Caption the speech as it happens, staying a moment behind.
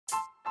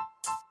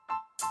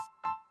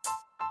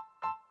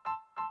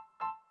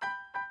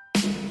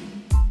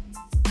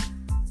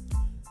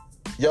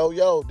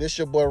Yo, this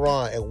your boy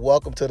Ron, and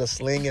welcome to the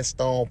Sling and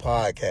Stone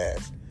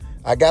podcast.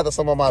 I gathered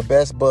some of my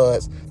best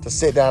buds to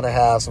sit down and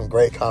have some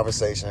great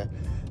conversation.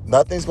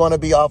 Nothing's going to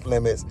be off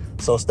limits,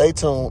 so stay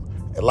tuned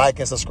and like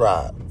and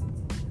subscribe.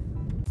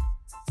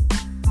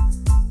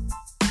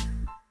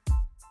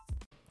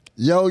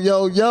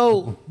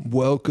 Yo.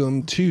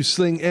 Welcome to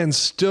Sling and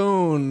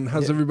Stone.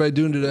 How's everybody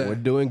doing today? We're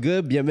doing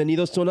good.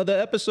 Bienvenidos to another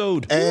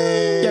episode.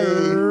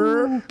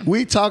 Hey,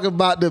 we talk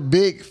about the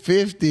big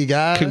 50,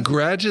 guys.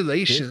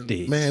 Congratulations.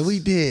 50. Man, we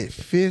did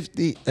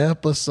 50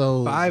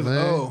 episodes.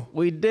 5-0.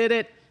 We did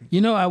it.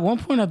 You know, at one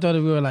point I thought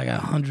we were like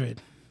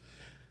 100.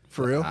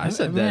 For real? I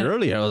said that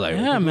earlier. I was like,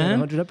 Yeah, we're man.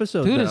 100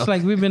 episodes Dude, now. it's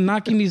like we've been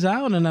knocking these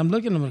out, and I'm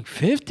looking, I'm like,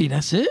 50,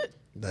 that's it?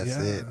 That's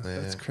it,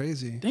 man. That's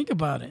crazy. Think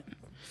about it.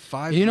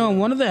 5. You know,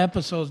 one of the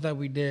episodes that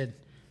we did,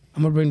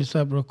 I'm going to bring this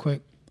up real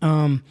quick.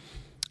 I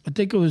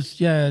think it was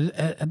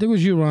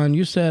you, Ron.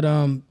 You said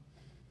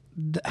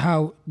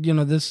how, you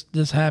know,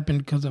 this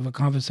happened because of a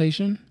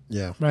conversation,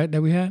 Yeah, right,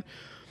 that we had.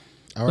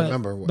 I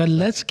remember. But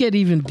let's get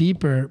even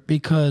deeper,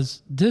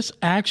 because this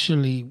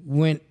actually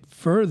went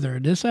further.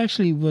 This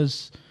actually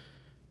was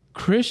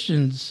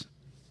Christian's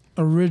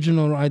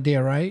original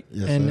idea, right?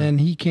 Yes, and sir. then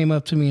he came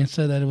up to me and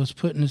said that it was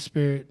put in the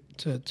spirit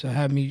to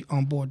have me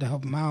on board to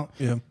help him out.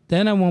 Yeah.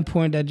 Then at one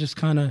point that just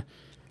kind of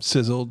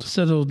Sizzled.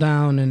 settled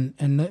down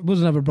and it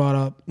was never brought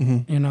up,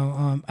 you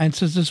know. And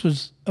since this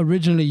was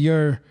originally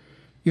your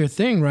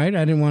thing, right?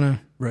 I didn't want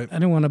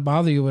to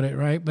bother you with it,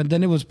 right? But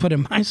then it was put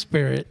in my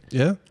spirit.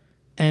 Yeah.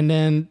 And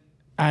then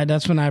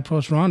that's when I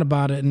approached Ron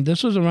about it. And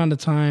this was around the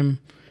time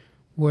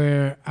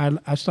where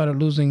I started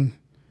losing,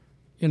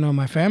 you know,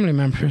 my family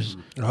members.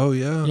 Oh,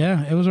 yeah.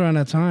 Yeah, it was around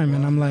that time.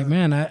 And I'm like,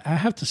 man, I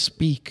have to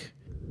speak,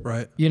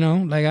 Right. you know?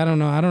 Like, I don't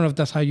know if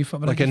that's how you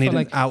felt. But Like I just need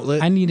felt an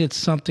outlet? I needed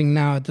something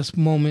now at this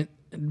moment.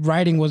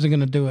 Writing wasn't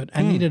going to do it.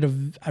 I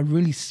needed I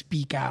really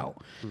speak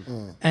out.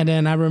 And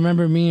then I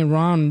remember me and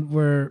Ron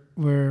were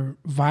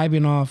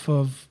vibing off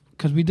of,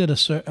 because we did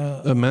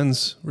A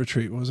men's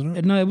retreat, wasn't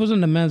it? no, it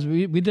wasn't the men's.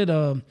 We did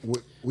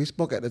We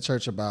spoke at the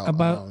church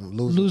about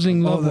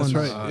losing loved that's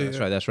ones.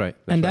 right. That's right.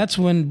 And that's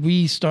when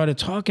we started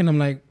talking. I'm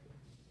like,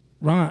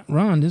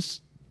 Ron,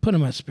 this put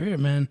in my spirit,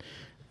 man.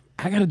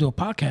 I got to do a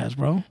podcast,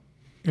 bro.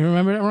 You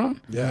remember that,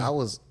 Ron? Yeah, I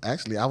was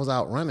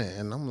out running,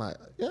 and I'm like,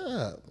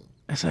 yeah.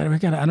 I said,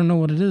 I don't know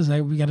what it is.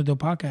 We got to do a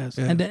podcast.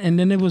 Yeah. And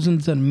then it was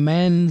into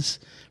men's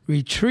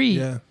retreat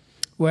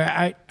where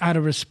I, out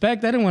of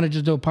respect, I didn't want to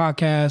just do a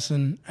podcast.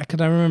 And because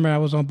I remember I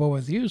was on board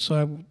with you. So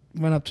I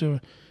went up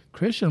to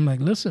Christian. I'm like,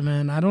 listen,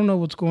 man, I don't know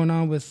what's going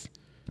on with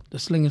the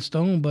Sling and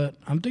Stone, but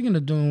I'm thinking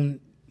of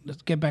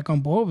let's get back on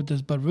board with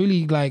this, but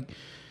really like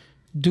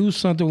do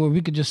something where we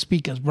could just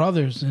speak as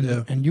brothers.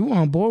 And you were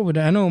on board with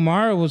it. I know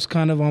Mara was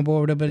kind of on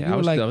board with it, but you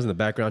were like, I was in the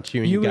background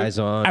cheering you guys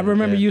on. I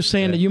remember you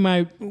saying that you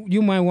might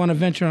want to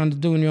venture on to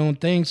doing your own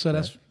thing. So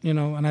that's, you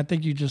know, and I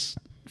think you just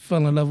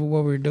fell in love with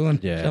what we were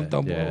doing. Jumped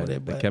on board with it.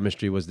 The But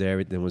chemistry was there.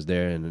 Everything was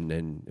there.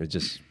 And it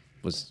just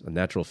was a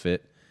natural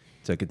fit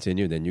to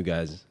continue. Then you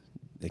guys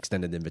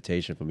extended the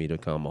invitation for me to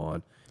come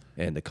on.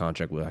 And the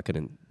contract, I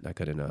couldn't.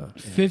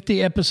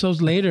 50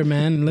 episodes later,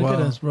 man, look at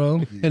us,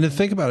 bro. And to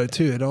think about it,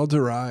 too, it all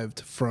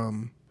derived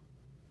from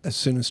as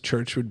soon as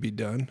church would be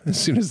done, as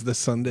soon as the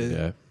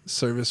Sunday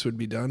service would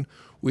be done,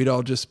 we'd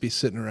all just be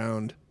sitting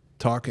around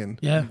talking.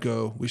 Yeah. And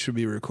go, we should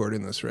be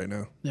recording this right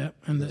now. Yeah,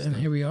 and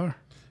here we are.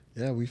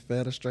 Yeah, we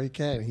fed a stray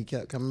cat, and he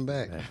kept coming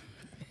back.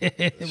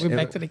 We're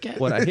back to the cat.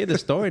 Well, I hear the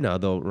story now,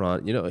 though,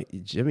 Ron. You know,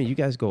 Jimmy, you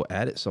guys go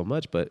at it so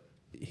much, but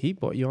he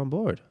brought you on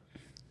board.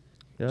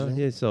 You know?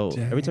 Yeah, so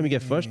every time you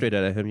get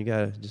frustrated at him, you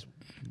gotta just.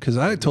 Because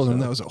I told him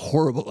that was a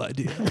horrible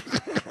idea.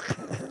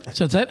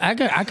 So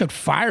I could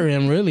fire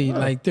him, really,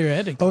 like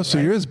theoretically. Oh, so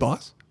you're his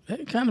boss?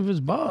 Kind of his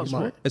boss,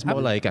 right? It's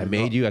more like I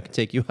made you, I could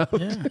take you out.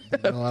 Yeah.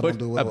 No, I don't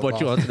do I what brought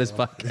you boss. onto this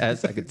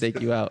podcast, I could take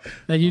you out.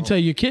 Like you tell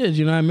your kids,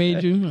 you know, I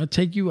made you, I'll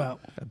take you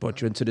out. I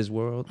brought you into this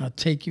world. I'll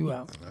take you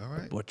out. All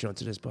right. Brought you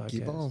onto this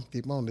podcast.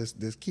 Keep on.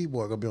 This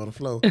keyboard gonna be on the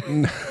floor.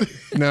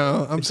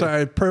 No, I'm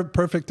sorry.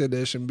 Perfect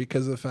addition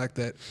because of the fact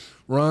that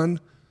Ron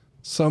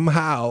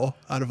somehow,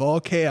 out of all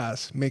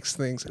chaos, makes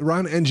things.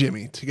 Ron and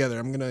Jimmy together.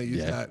 I'm gonna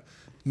use that.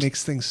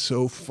 Makes things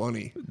so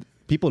funny.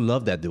 People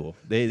love that duo.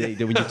 They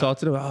when you talk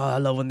to them, I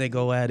love when they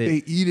go at it.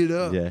 They eat it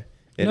up. Yeah.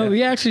 No,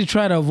 we actually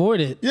try to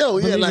avoid it. Yo,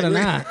 yeah, believe like it or we-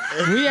 not.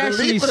 We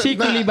actually believe it or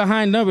secretly not.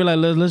 behind them. We're like,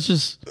 let's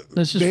just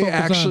They focus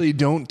actually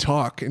don't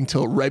talk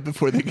until right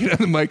before they get on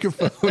the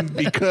microphone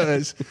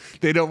because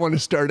they don't want to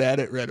start at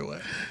it right away.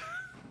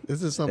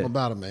 This is something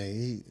about him,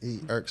 man. He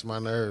irks my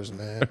nerves,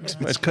 man. It's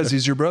because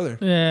he's your brother.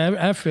 on. Yeah,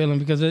 I feel him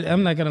because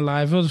I'm not gonna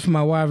lie. If it was for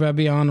my wife, I'd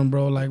be on him,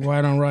 bro, like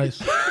white on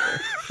rice.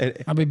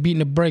 I'd be beating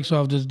the brakes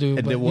off this dude.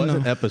 And but, there was you know,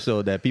 an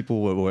episode that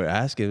people were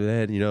asking,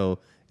 man, you know,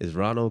 is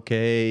Ron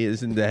okay?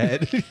 Isn't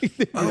that?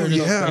 Oh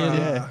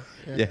yeah.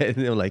 Yeah, and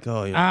they were like,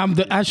 oh, yeah.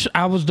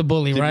 I was the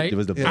bully, right? It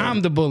was the bully.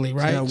 I'm the bully,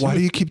 right? Yeah, why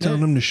do you keep telling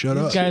him to shut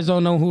You up? guys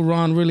don't know who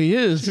Ron really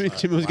is.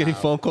 Jimmy was getting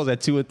phone calls at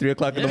 2 and 3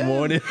 o'clock in the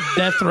morning.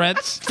 Death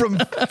threats From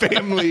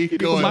family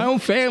going. my own You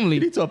family.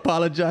 need to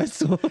apologize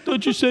to him.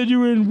 Thought you said you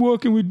were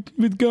walking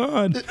with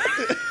God.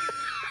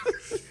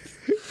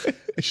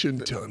 I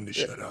shouldn't tell him to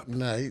shut up.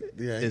 Nah,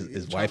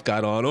 His wife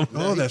got on him.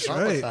 Oh, that's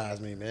right.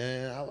 Traumatized me,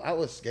 man. I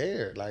was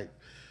scared. Like,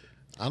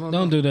 I don't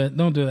Don't know. do that.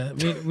 Don't do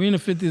that. We in the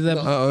 50s episode.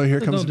 Oh, here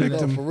comes Don't do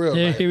victim. that. For real.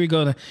 Yeah, like, here we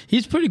go.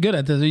 He's pretty good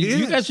at this. You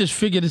is. guys just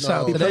figured this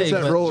out He today. plays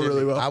that but- role Jimmy,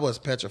 really well. I was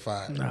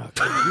petrified. Nah.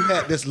 You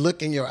had this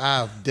look in your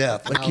eye of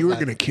death. Like you were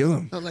going to kill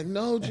him. I was like,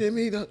 no,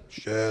 Jimmy, don't.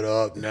 Shut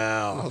up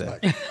now. I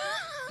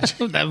was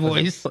like, that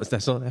voice. What's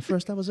that song? At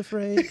first, I was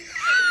afraid.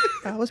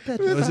 I was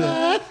petrified. Was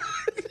it?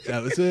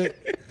 That was it?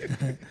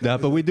 No,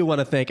 but we do want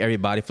to thank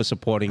everybody for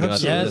supporting us.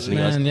 and Yes, listening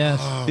man. to us.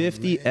 Yes.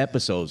 50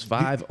 episodes,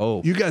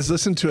 5-0. You guys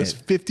listened to us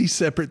 50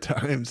 separate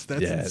times.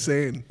 That's Yeah.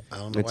 insane. I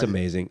don't know It's why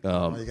amazing.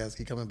 why you guys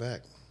keep coming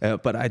back.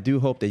 But I do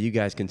hope that you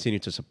guys continue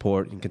to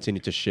support and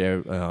continue to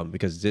share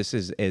because this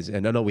is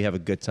and I know we have a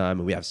good time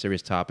and we have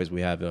serious topics.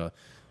 We have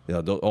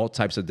all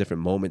types of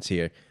different moments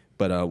here.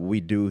 But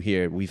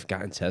we've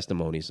gotten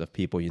testimonies of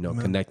people,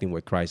 connecting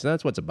with Christ. And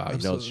that's what it's about,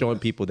 Absolutely. showing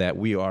people that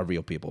we are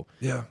real people.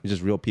 Yeah. We're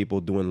just real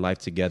people doing life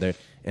together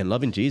and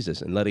loving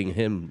Jesus and letting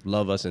him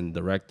love us and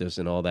direct us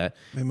and all that.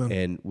 Amen.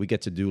 And we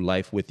get to do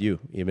life with you,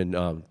 even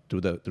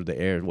through the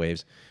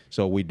airwaves.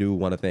 So we do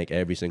want to thank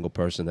every single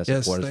person that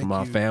Yes, supports us, thank from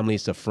our you.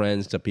 families to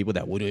friends to people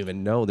that we don't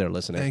even know they're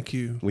listening. Thank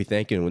you. We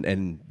thank you.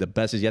 And the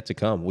best is yet to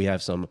come. We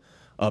have some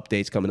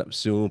updates coming up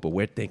soon, but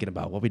we're thinking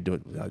about what we're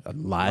doing, a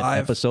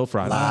live episode for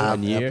our Live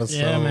 1 year. episode.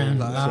 Yeah, man.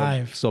 Live.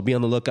 Live. So be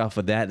on the lookout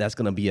for that. That's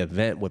going to be an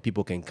event where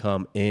people can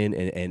come in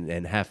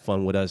and have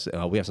fun with us.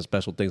 We have some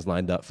special things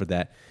lined up for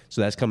that.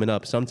 So that's coming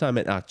up sometime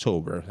in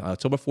October.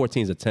 October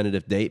 14th is a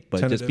tentative date,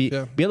 but just be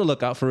Tentative, yeah. be on the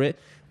lookout for it.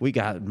 We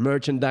got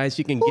merchandise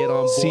you can get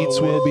on board.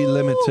 Seats will be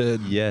limited.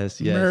 Yes.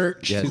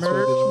 Merch. Yes.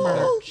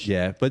 Merch.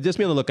 Yeah, but just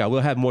be on the lookout.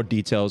 We'll have more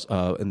details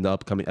in the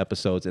upcoming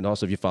episodes, and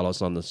also if you follow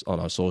us on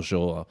our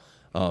social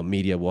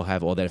media, we'll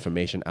have all that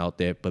information out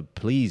there. But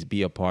please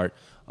be a part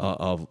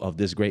of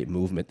this great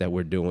movement that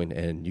we're doing,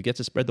 and you get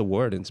to spread the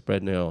word and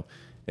spread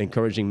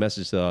encouraging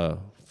message to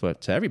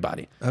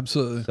everybody.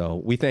 Absolutely. So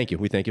we thank you.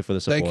 We thank you for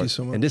the support. Thank you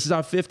so much. And this is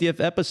our 50th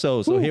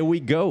episode, so here we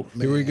go.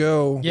 Here we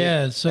go.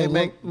 Yeah. So Hey,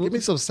 man, give me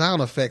some sound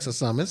effects or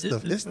something. It's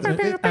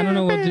the I don't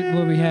know what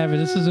we have.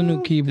 This is a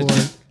new keyboard.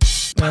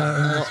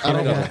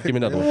 Give me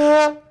another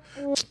one.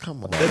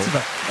 come on. That's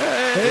about.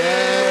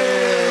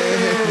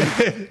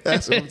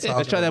 That's what I'm talking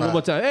Let's try that about. one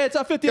more time. Hey, it's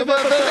our 50th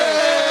episode.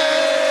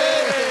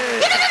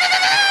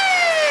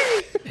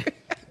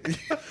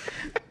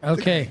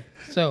 Okay.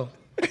 So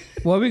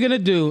what we're gonna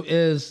do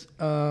is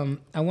I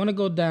want to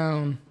go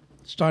down,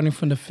 starting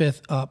from the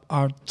 5th up,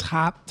 our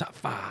top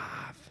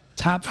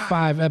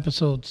 5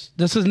 episodes.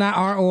 This is not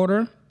our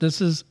order. This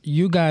is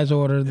you guys'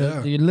 order.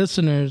 The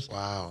listeners.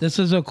 Wow. This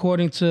is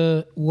according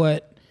to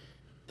what.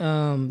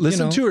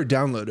 Listen to or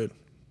downloaded?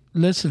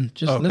 Listen.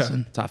 Just Okay.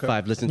 listen. Top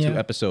 5 listen to Yeah.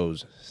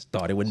 episodes,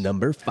 starting with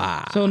number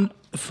 5. So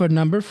for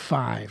number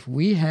 5,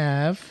 we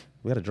have.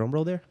 We got a drum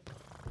roll there?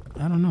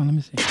 I don't know. Let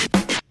me see.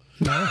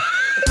 No.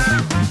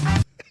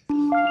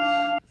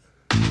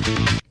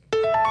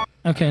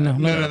 Okay, no.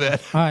 None of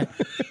that. All right.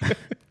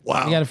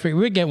 Wow. We got to figure.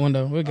 We'll get one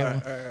though. We'll get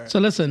one. all right. So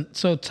listen.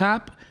 So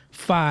top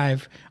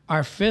 5,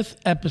 our 5th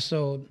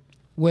episode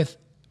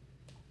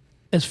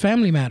is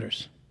Family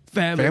Matters.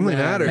 Family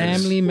Matters.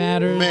 Family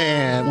Matters.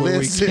 Man, Where we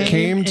listen.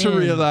 came to in.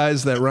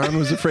 realize that Ron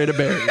was afraid of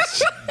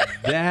bears.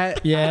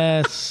 That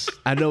Yes.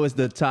 I know is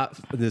the top.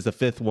 There's the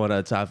 5th one on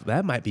the top.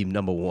 That might be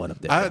number 1 up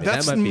there. for me.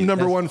 That's that might be,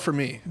 number that's- 1 for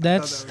me.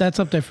 That's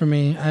up there for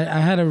me. I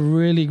had a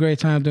really great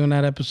time doing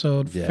that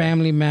episode. Yeah.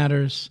 Family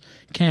Matters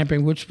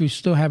camping, which we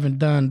still haven't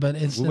done, but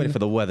it's We're waiting for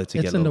the weather to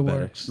it's get a in the little better.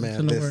 works. Man, it's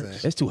in the listen.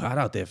 works. It's too hot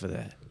out there for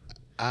that.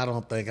 I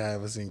don't think I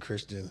ever seen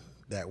Christian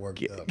that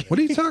worked up. What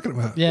are you talking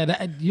about?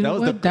 Yeah, you know was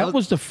what? the- That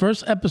was the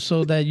first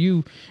episode that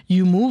you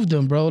moved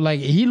him, bro.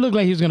 Like he looked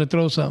like he was gonna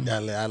throw something.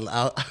 I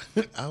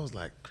was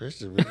like,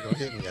 Christian really gonna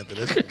hit me after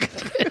this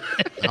one.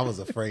 I was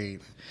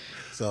afraid.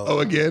 So Oh,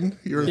 again?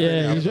 You're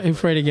Yeah, he's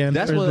afraid again.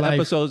 That's for one his of the life.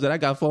 episodes that I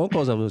got phone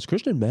calls on. Was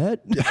Christian mad?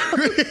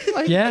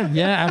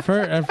 Yeah, I've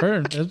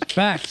heard. It's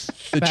facts.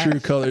 the Facts. true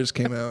colors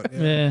came out.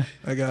 Yeah.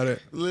 I got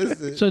it.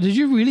 listen. So did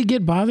you really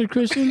get bothered,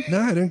 Christian? No,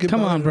 I didn't get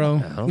Come on,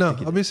 bothered. bro. No,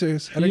 I'll be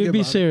serious. I didn't You get be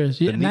bothered.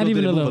 serious. Yeah, The not needle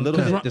even a didn't move little. a little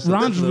 'Cause bit, just a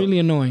Ron's little. really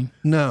annoying.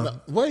 No.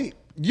 Wait,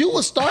 you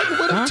was starting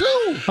with him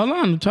too. Hold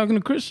on, I'm talking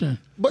to Christian.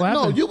 But What no,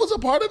 happened? you was a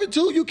part of it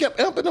too. You kept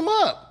amping him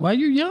up. Why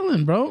you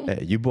yelling, bro?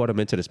 Hey, you brought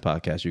him into this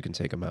podcast. You can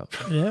take him out.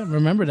 Yeah,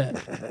 remember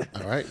that.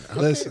 All right.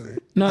 Listen.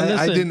 No,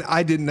 I listen.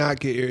 I did not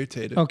get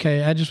irritated.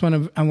 Okay, I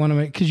want to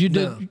make because you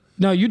did.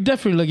 No, you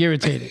definitely look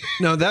irritated.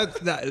 No,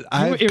 that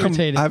were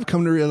irritated. I've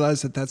come to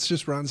realize that that's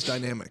just Ron's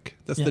dynamic.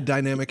 That's Yeah. the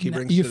dynamic he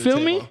brings You to the feel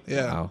table. me?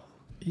 Yeah. Wow.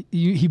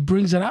 He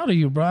brings it out of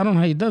you, bro. I don't know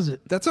how he does it.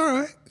 That's all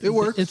right. It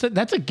works.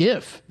 That's a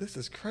gift. This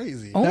is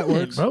crazy. Own That it,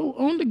 works. bro.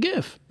 Own the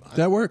gift.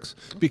 That works.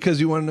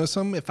 Because you want to know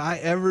something? If I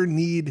ever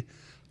need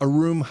a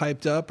room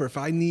hyped up or if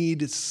I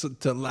need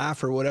to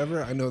laugh or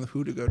whatever, I know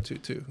who to go to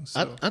too.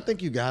 So. I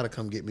think you gotta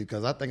come get me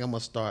because I think I'm gonna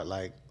start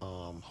like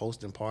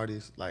hosting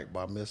parties like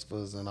bar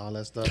mitzvahs and all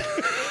that stuff.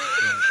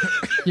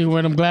 You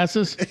wear them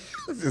glasses.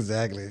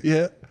 Exactly.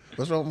 Yeah.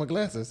 What's wrong with my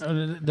glasses?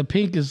 The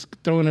pink is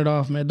throwing it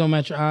off, man. Don't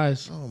match your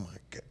eyes. Oh my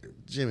god.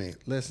 Jimmy,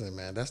 listen,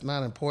 man, that's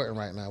not important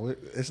right now.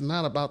 It's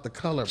not about the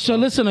color. Bro. So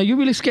listen, are you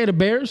really scared of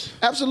bears?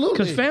 Absolutely.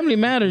 Because Family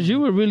Matters, you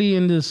were really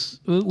in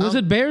this. Was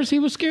it bears he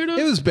was scared of?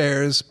 It was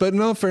bears, but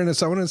in all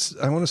fairness, I want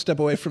to step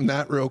away from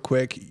that real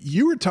quick.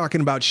 You were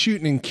talking about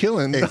shooting and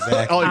killing.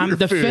 Exactly. all I'm your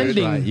food.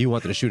 defending. Right, you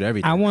wanted to shoot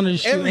everything. I wanted to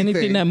shoot Everything.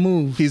 anything that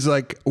moved. He's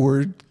like,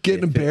 we're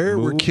getting a If it bear,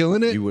 we're moved,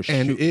 killing it, you were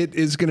and shooting. it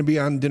is going to be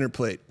on dinner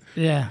plate.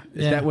 Yeah.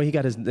 Is that where he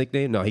got his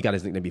nickname? No, he got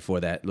his nickname before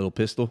that. Little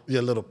Pistol.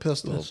 Your little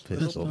pistols.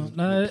 Pistol.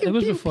 No, it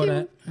was before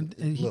that. And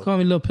he called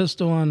me Little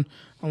Pistol on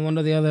one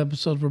of the other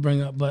episodes we'll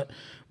bring up, but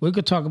we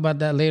could talk about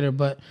that later.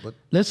 But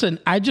listen,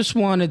 I just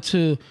wanted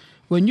to,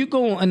 when you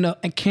go on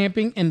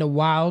camping in the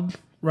wild,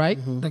 right?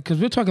 Because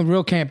we're talking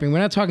real camping. We're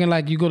not talking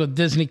like you go to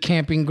Disney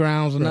camping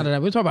grounds or none of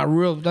that. We're talking about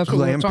real. That's what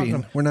we're talking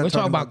about. We're not We're talking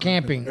talking about about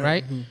camping,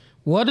 right?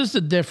 What is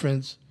the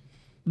difference?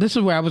 This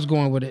is where I was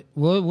going with it.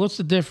 What's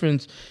the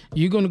difference?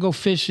 You're going to go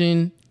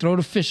fishing, throw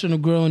the fish on the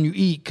grill, and you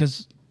eat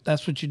because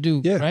that's what you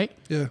do, Yeah. right?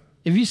 Yeah.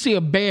 If you see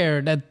a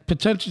bear that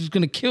potentially is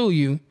going to kill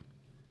you,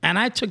 and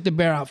I took the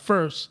bear out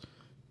first,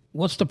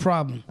 what's the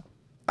problem?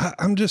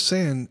 I'm just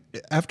saying,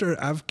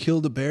 after I've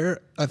killed a bear,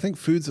 I think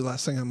food's the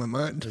last thing on my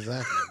mind.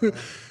 Exactly.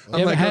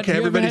 I'm like, okay,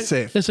 everybody's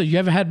safe. Listen, you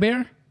ever had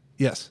bear?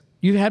 Yes.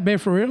 You had bear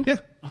for real? Yeah.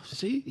 Oh,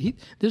 see,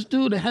 this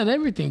dude had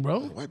everything,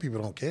 bro. White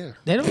people don't care.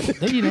 They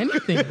eat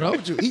anything, bro. How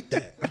would you eat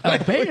that? A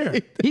bear.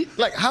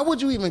 Like, how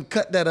would you even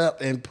cut that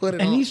up and put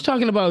it And on? he's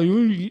talking about,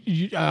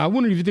 I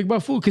wouldn't even think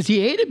about food because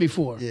he ate it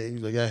before. Yeah,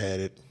 he's like, I had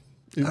it.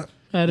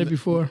 Had it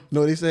before. Know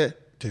what he said?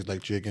 Tastes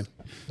like chicken.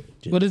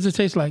 What does it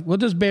taste like?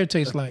 What does bear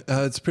taste like?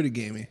 It's pretty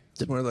gamey.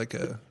 It's more like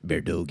a Bear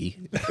doggy.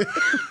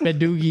 Bear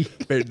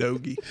doogie. bear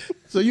doggy.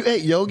 So you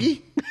ate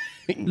yogi?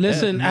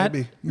 Listen,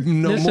 Maybe.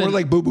 No, listen. more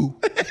like boo boo.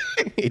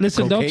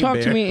 Listen, don't Cocaine talk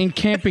bear. to me in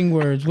camping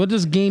words. What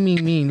does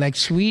gamey mean? Like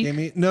sweet?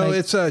 Gamey. No, Like-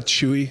 it's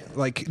chewy.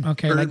 Like,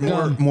 Okay, like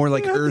gum. more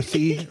like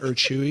earthy or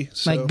chewy.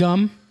 So. Like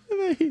gum?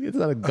 It's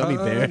not a gummy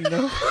bear.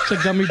 No. It's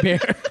a gummy bear.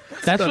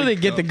 That's where they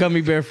get the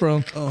gummy bear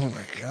from. Oh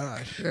my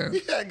gosh. Yeah.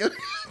 Yeah, go.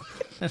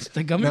 That's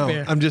the gummy No,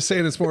 bear. I'm just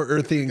saying it's more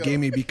earthy and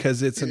gamey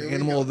because it's an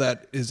animal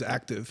that is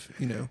active,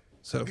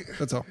 So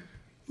that's all.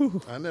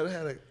 I never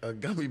had a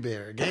gummy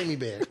bear, a gamey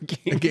bear.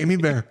 A gamey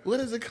bear. What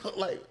is it called?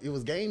 Like, it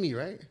was gamey,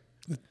 right?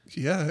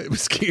 Yeah, it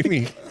was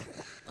gamey.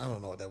 I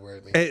don't know what that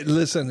word means. Hey,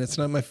 listen, it's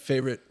not my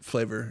favorite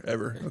flavor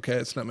ever. Okay,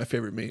 it's not my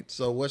favorite meat.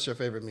 So what's your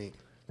favorite meat?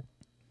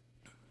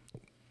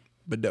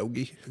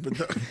 Badogi.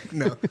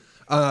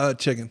 No.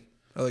 Chicken.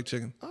 I like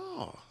chicken.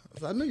 Oh,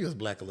 I knew you was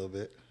black a little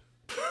bit.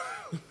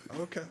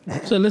 Okay.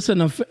 So listen,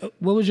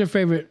 what was your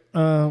favorite,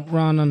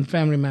 Ron, on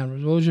Family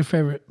Matters? What was your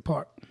favorite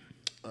part?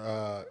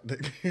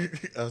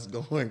 Us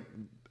going,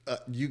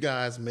 you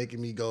guys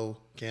making me go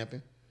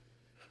camping.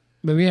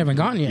 But we haven't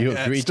gone yet. You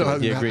agreed still to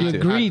it. You haven't agreed You to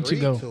it. agreed to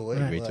go. to it,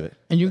 Right. Agreed to it.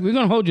 And we're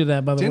going to hold you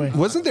that, by the way.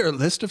 Wasn't there a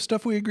list of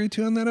stuff we agreed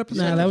to on that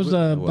episode? Nah, that was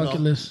the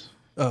bucket list.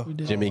 Oh, We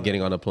did. Jimmy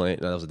getting on a plane.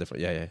 No, that was a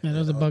different. Yeah. Yeah, that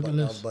was a bucket That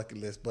was list. bucket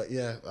list. But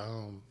yeah,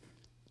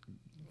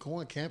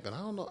 going camping. I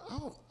don't know.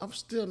 I'm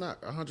still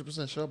not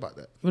 100% sure about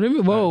that. What do you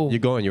mean? Whoa. You're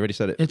going. You already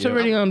said it. It's You're-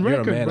 already on you're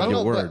record, a man bro. of your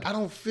No, word. but I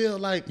don't feel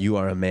like You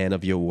are a man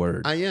of your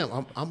word. I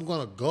am. I'm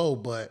gonna go,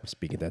 but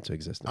Speaking that to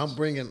existence. I'm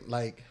bringing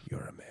like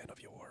You're a man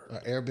of your word.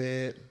 an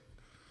airbed,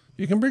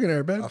 you can bring an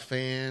a airbag.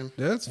 fan,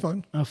 Yeah, that's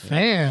fun. A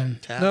fan.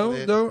 No,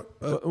 tablet. no.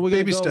 We're gonna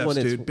baby go steps, when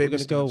it's, dude. We're Baby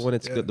gonna go steps. when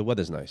it's Yeah. good. The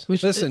weather's nice.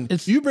 Which Listen,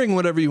 it's, you bring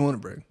whatever you want to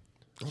bring.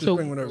 so,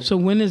 bring whatever. so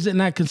when is it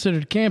not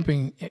considered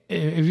camping?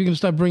 If you're gonna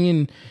start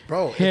bringing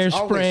Bro, it's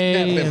always hairspray,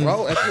 camping, and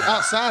bro. If you're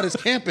outside, it's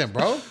camping,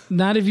 bro.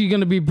 not if you're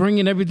gonna be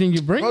bringing everything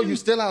you bring. Bro, you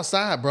still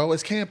outside, bro.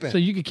 It's camping. So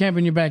you can camp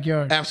in your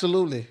backyard.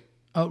 Absolutely.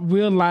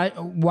 Real life,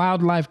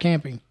 wildlife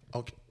camping.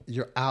 Okay,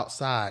 you're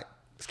outside.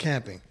 It's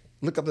camping.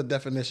 Look up the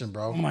definition,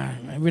 bro. Come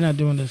on, man. We're not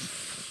doing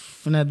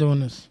this. We're not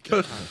doing this.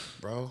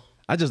 Bro.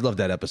 I just love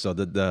that episode.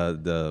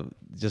 The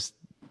just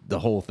the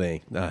whole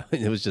thing.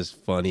 It was just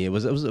funny. It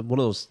was one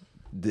of those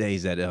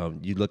days that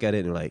you look at it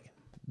and you're like,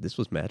 this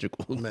was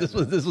magical. This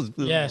was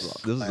Yes.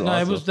 This was No,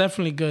 awesome. it was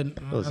definitely good.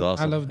 It was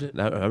awesome. I loved it.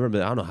 I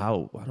remember. I don't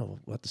know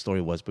what the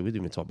story was, but we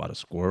didn't even talk about a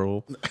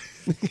squirrel.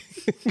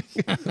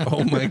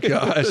 Oh my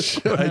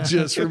gosh. I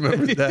just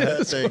remembered that.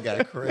 That thing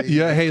got crazy.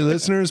 Yeah, hey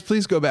listeners,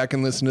 please go back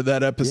and listen to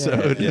that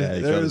episode. Yeah,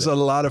 There's a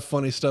lot of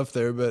funny stuff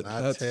there, but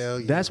I that's tell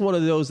you. That's one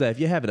of those that if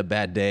you're having a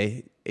bad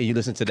day and you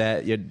listen to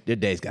that, your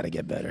day's got to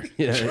get better.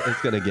 You know,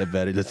 it's gonna get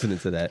better listening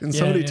to that. Can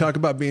somebody yeah. talk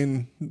about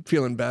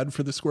feeling bad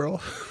for the squirrel?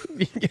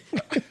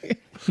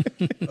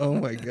 Oh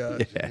my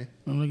gosh. Yeah.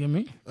 Don't look at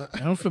me. I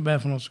don't feel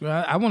bad for no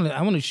squirrel. I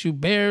want to shoot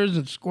bears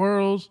and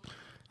squirrels.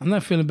 I'm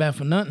not feeling bad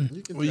for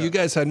nothing. Well, you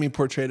guys had me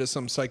portrayed as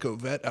some psycho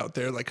vet out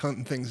there, like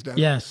hunting things down.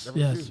 Yes,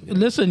 yes.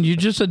 Listen, you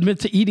just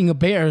admit to eating a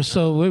bear,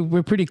 so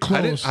we're pretty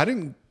close. I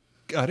didn't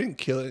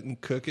kill it and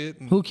cook it.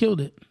 And, Who killed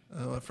it?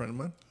 a friend of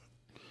mine.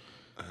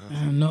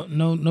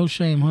 No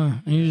shame, huh?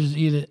 And you just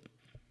eat it.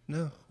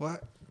 No,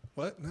 what?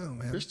 No,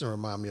 man. Christian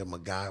remind me of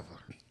MacGyver.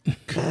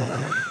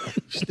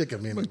 Stick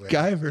him anyway.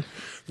 MacGyver.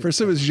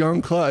 First it was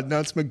Jean Claude, now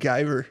it's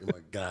MacGyver.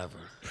 MacGyver.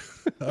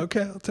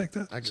 Okay, I'll take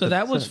that. So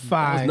that was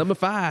 5. Number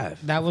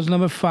 5. That was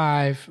number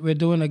 5. We're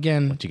doing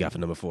again. What you got for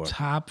number 4?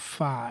 Top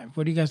 5.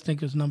 What do you guys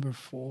think is number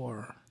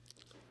 4?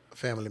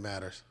 Family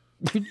Matters.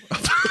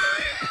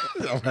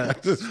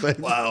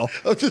 Wow.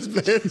 I'm just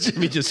playing.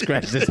 Jimmy just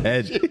scratched his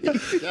head.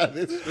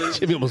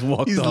 Jimmy almost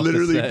walked He's off.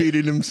 literally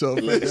beating himself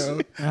right now.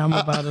 I'm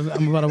about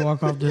to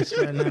walk off this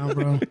right now,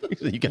 bro.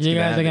 You guys, You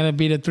guys are gonna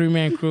beat a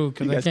 3-man crew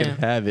because I can can't.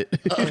 have it.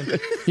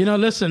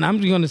 Listen, I'm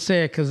going to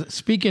say it because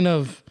speaking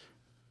of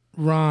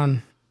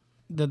Ron,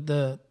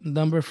 the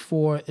number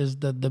 4 is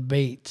the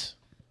debate.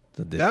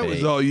 That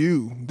was all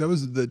you. That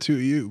was the two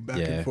of you back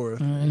and forth.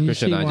 And you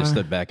Christian see and I just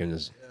why. stood back and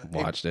just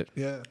watched it.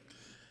 Yeah.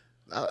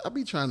 I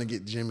be trying to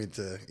get Jimmy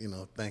to,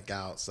 think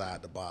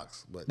outside the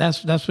box. But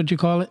That's what you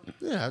call it.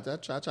 yeah, I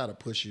try to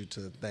push you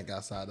to think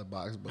outside the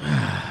box. But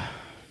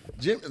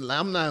Jim,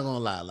 I'm not gonna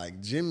lie.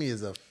 Like Jimmy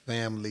is a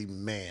family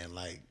man.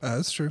 Like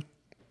That's true.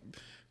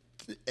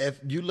 if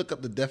you look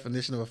up the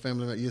definition of a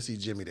family man, you'll see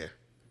Jimmy there.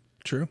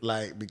 True.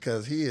 Like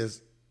because he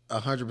is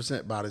 100%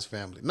 about his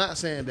family. Not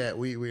saying that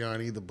we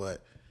aren't either,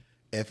 but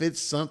if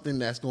it's something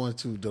that's going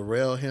to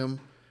derail him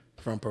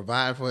from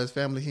providing for his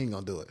family, he ain't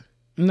gonna do it.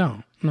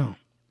 No.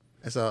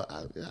 And so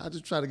I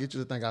just try to get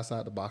you to think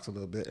outside the box a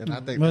little bit. And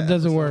I think But it that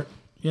doesn't episode- work.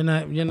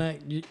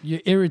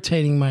 You're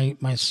irritating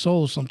my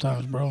soul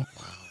sometimes, bro.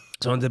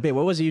 So on debate,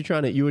 what was it you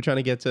were trying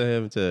to get to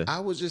him to? I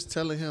was just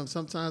telling him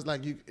sometimes,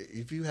 like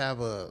if you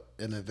have an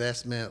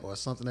investment or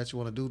something that you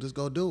want to do, just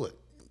go do it.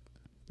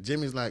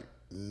 Jimmy's like,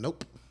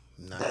 nope,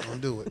 not gonna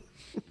do it.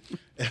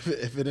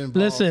 if it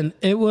involves, Listen,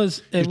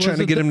 You're trying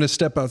to get him to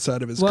step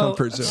outside of his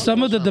comfort zone.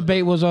 Some of the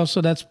debate was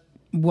also that's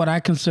what I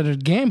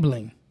considered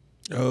gambling.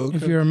 Oh, okay.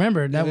 If you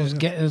remember, that was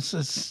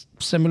it's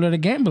similar to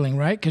gambling,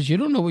 right? Because you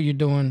don't know what you're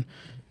doing.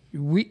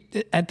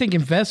 I think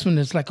investment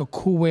is like a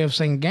cool way of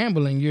saying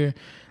gambling.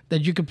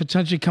 That you could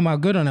potentially come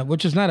out good on it,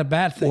 which is not a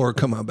bad thing. Or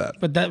come out bad.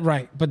 But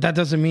that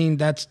doesn't mean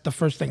that's the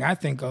first thing I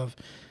think of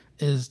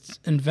is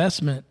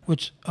investment.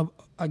 Which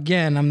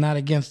again, I'm not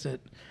against it.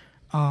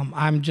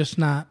 I'm just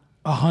not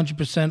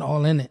 100%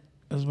 all in it.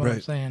 Is what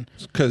I'm saying.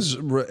 Because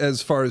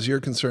as far as you're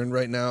concerned,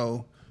 right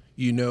now,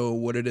 you know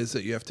what it is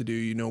that you have to do.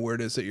 You know where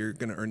it is that you're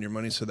going to earn your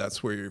money. So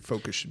that's where your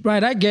focus should be.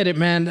 Right, I get it,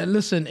 man.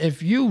 Listen,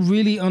 if you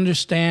really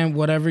understand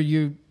whatever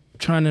you're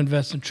trying to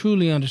invest in,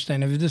 truly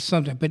understand, if it's just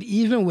something, but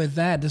even with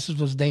that, this is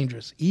what's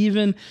dangerous.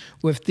 Even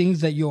with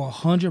things that you're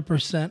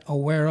 100%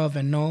 aware of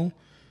and know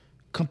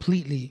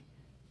completely,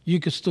 you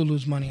could still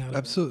lose money out of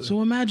Absolutely. it.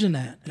 So imagine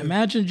that. Yeah.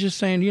 Imagine just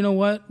saying, you know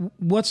what?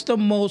 What's the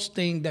most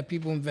thing that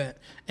people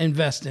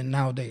invest in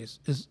nowadays?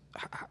 Is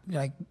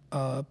like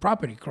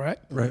property,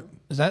 correct? Right.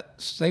 Is that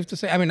safe to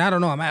say? I mean, I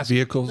don't know. I'm asking.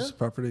 Vehicles,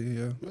 property,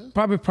 yeah.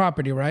 Probably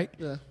property, right?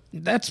 Yeah.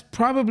 That's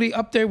probably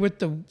up there with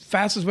the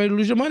fastest way to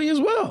lose your money as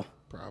well.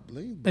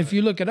 Probably. If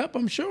you look it up,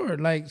 I'm sure.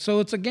 So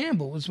it's a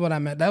gamble. Is what I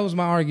meant. That was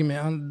my argument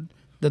on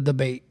the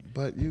debate.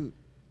 But you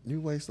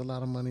waste a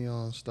lot of money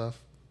on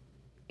stuff.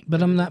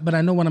 But I'm not. But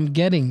I know what I'm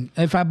getting.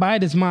 If I buy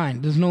it, it's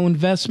mine. There's no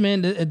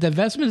investment. The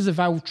investment is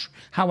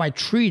how I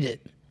treat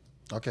it.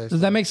 Okay.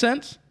 Does that make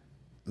sense?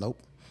 Nope.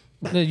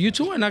 You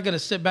two are not going to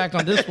sit back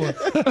on this one.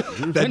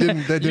 That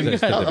didn't. Debate.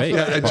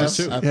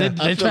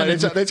 They're trying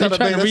to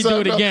redo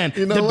it again.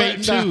 You know Debate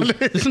what?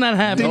 2. It's not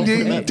happening.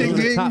 Ding, ding, ding,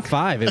 ding. Top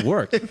 5, it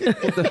worked.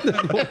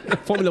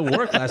 Formula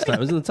worked last time.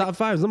 It was in the top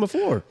 5. It was number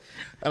 4.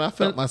 And I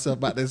felt myself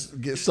about to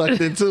get sucked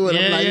into it.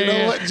 I'm like, you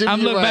know what, Jimmy, I'm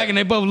looking right. back and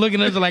they both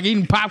looking at us like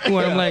eating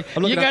popcorn. I'm like,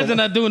 you guys are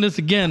not doing this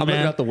again, I'm looking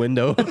man. out the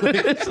window.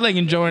 It's like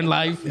enjoying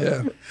life.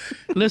 Yeah.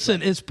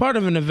 Listen, it's part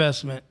of an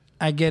investment.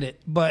 I get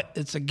it, but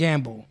it's a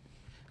gamble.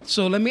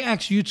 So let me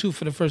ask you two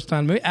for the first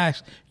time. Let me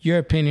ask your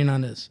opinion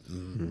on this.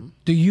 Mm-hmm.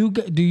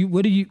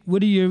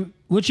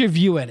 What's your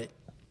view at it?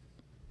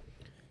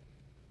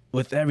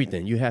 With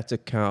everything, you have to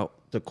count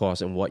the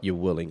cost and what you're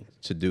willing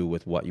to do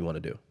with what you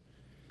want to do.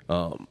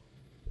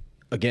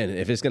 Again,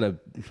 if it's gonna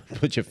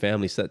put your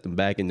family, set them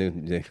back, and they're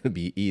gonna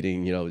be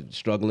eating,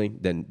 struggling,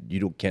 then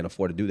you can't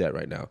afford to do that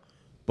right now.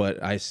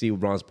 But I see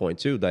Ron's point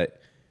too, that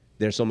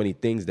there's so many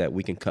things that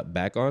we can cut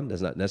back on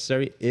that's not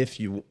necessary if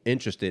you're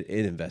interested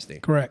in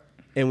investing. Correct.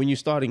 And when you're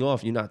starting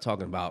off, you're not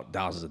talking about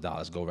thousands of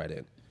dollars. Go right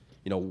in.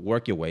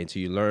 Work your way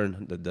until you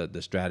learn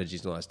the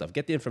strategies and all that stuff.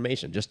 Get the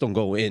information. Just don't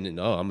go in and,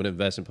 I'm going to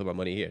invest and put my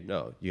money here.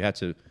 No, you have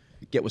to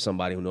get with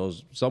somebody who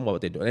knows somewhat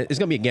what they're doing. It's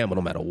going to be a gamble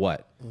no matter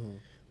what. Mm-hmm.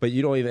 But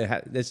you don't even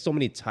have, there's so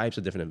many types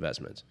of different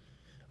investments.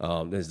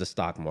 There's the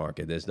stock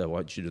market. There's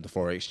what you do, the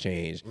foreign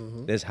exchange.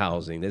 Mm-hmm. There's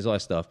housing. There's all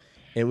that stuff.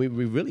 And we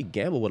really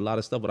gamble with a lot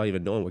of stuff without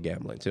even knowing we're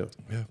gambling too.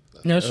 Yeah.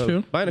 That's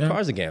true. Buying a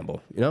car is a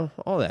gamble,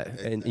 all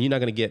that. And you're not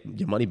going to get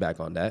your money back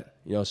on that,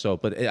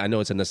 but I know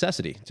it's a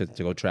necessity to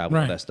go travel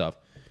and all that stuff.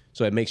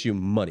 So it makes you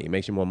money. It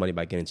makes you more money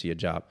by getting to your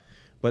job.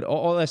 But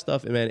all that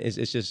stuff, man, it's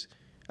just,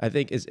 I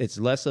think it's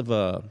less of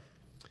a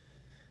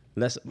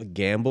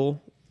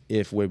gamble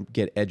if we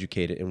get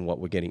educated in what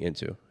we're getting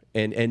into.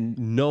 And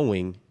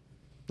knowing,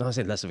 not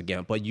saying less of a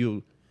gamble, but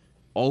you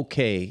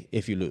okay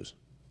if you lose.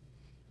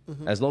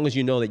 Mm-hmm. As long as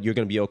you know that you're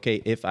going to be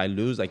okay if I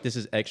lose, like this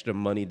is extra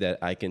money that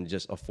I can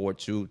just afford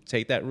to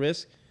take that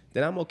risk,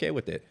 then I'm okay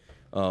with it.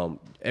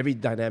 Every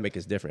dynamic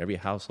is different. Every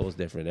household is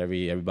different.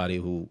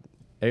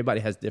 Everybody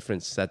has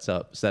different set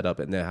up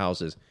in their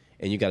houses,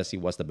 and you got to see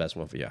what's the best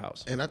one for your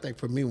house. And I think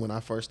for me, when I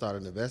first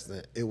started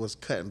investing, it was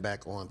cutting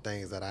back on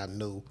things that I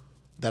knew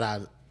that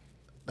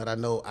I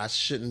know I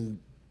shouldn't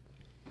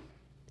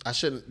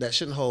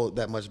hold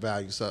that much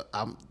value. So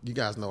you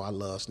guys know I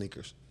love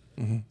sneakers.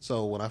 Mm-hmm.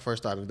 So when I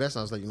first started investing,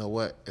 I was like, you know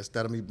what?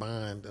 Instead of me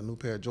buying a new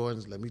pair of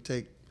Jordans, let me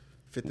take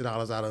 $50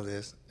 out of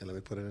this and let me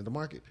put it in the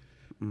market.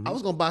 Mm-hmm. I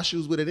was gonna buy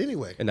shoes with it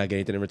anyway, and not get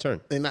anything in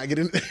return. And not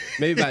getting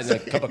maybe buy a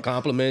couple of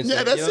compliments.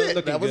 Yeah, that's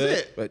it. That was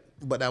good, it.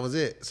 But that was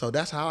it. So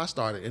that's how I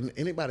started. And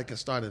anybody can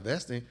start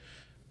investing.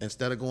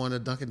 Instead of going to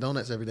Dunkin'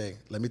 Donuts every day,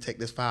 let me take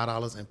this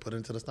 $5 and put it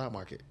into the stock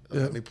market.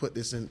 Yeah. Let me put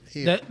this in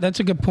here. That's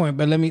a good point.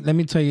 But let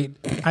me tell you,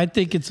 I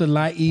think it's a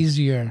lot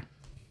easier.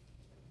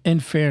 In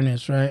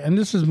fairness, right? And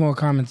this is more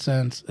common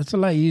sense. It's a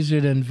lot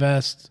easier to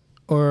invest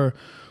or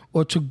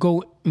to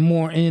go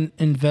more in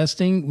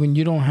investing when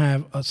you don't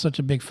have such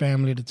a big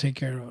family to take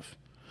care of.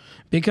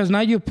 Because now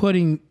you're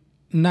putting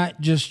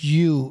not just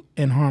you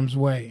in harm's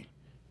way.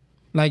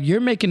 Like you're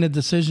making a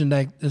decision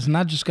that it's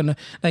not just going to,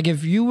 like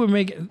if you were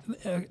making,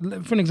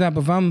 for an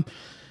example, if I'm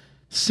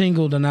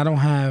single and I don't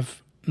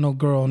have no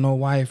girl, no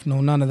wife, no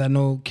none of that,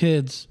 no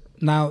kids,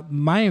 now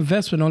my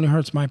investment only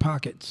hurts my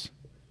pockets.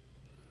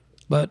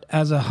 But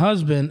as a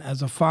husband,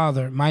 as a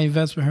father, my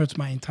investment hurts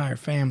my entire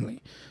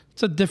family.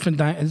 It's a different,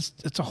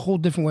 it's a whole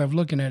different way of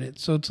looking at it.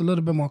 So it's a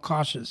little bit more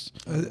cautious.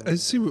 I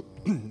see what,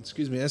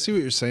 excuse me, I see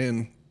what you're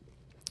saying.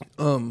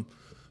 But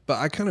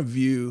I kind of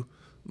view,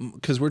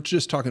 because we're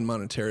just talking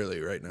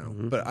monetarily right now,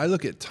 mm-hmm. but I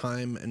look at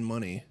time and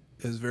money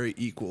as very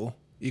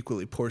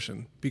equally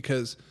portioned,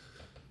 because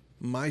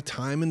my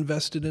time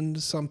invested into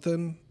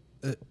something,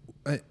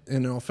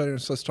 in all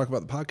fairness, let's talk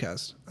about the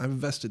podcast. I've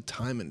invested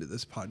time into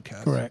this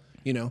podcast. Correct.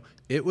 You know,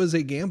 it was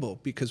a gamble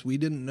because we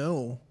didn't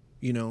know,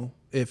 you know,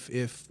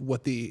 if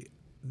what the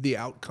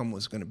outcome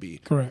was going to be.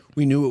 Correct.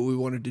 We knew what we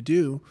wanted to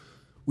do.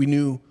 We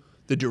knew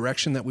the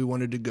direction that we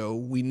wanted to go.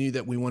 We knew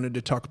that we wanted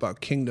to talk about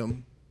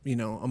kingdom, you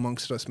know,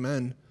 amongst us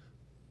men.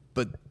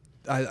 But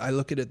I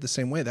look at it the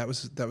same way. That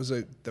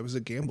was a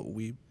gamble.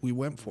 We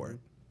went for it,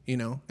 you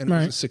know, and it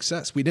was a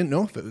success. We didn't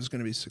know if it was going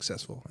to be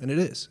successful, and it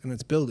is, and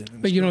it's building.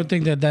 And but you don't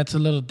think that that's a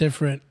little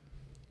different?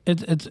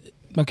 It's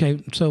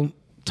okay. So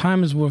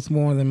time is worth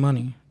more than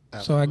money.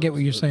 Absolutely. So I get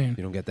what you're saying.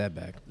 You don't get that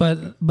back.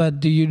 But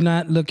do you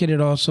not look at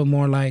it also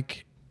more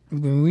like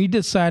when we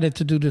decided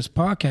to do this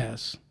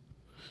podcast,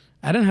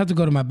 I didn't have to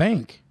go to my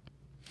bank.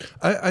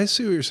 I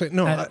see what you're saying.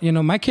 No, you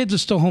know, my kids are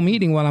still home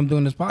eating while I'm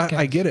doing this podcast.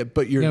 I get it,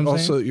 but you're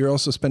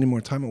also spending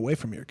more time away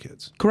from your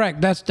kids.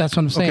 Correct. That's what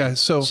I'm saying. Okay,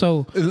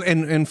 so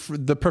and for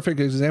the perfect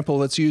example,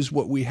 let's use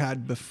what we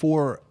had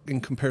before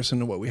in comparison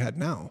to what we had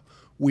now.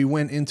 We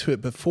went into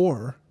it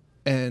before,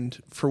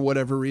 and for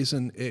whatever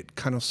reason, it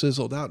kind of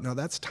sizzled out. Now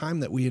that's time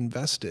that we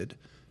invested,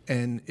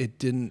 and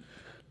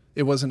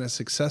it wasn't as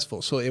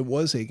successful. So it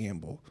was a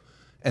gamble.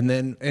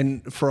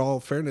 And for all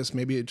fairness,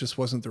 maybe it just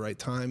wasn't the right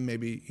time.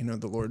 Maybe, you know,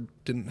 the Lord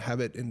didn't have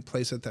it in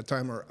place at that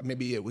time, or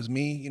maybe it was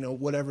me, you know,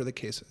 whatever the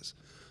case is.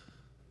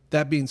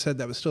 That being said,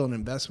 that was still an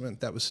investment.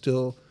 That was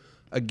still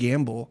a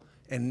gamble.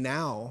 And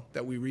now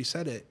that we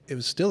reset it, it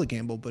was still a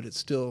gamble, but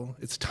it's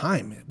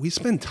time. We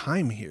spend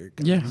time here,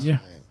 guys. Yeah.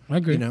 I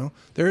agree. You know,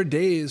 there are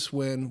days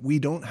when we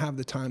don't have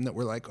the time that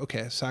we're like,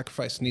 okay,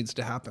 sacrifice needs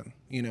to happen,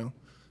 you know?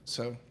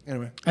 So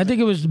anyway. I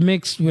think it was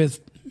mixed with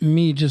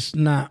me just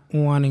not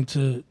wanting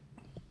to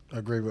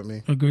agree with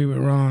me. Agree with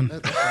Ron.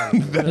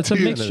 It's a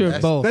mixture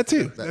of both.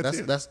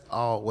 That's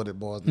all what it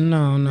boils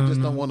down. No.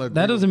 Just don't want to.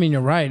 That doesn't mean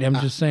you're right. I'm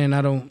just saying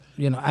I don't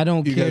You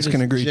care. guys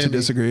can agree to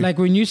disagree. Like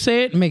when you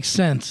say it makes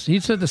sense. He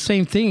said the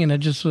same thing, and it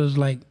just was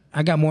like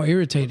I got more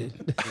irritated.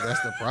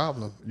 That's the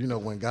problem. You know,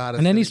 when God is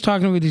and then he's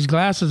talking with these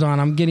glasses on,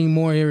 I'm getting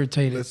more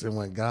irritated. Listen,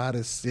 when God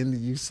is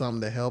sending you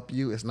something to help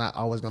you, it's not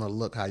always going to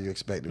look how you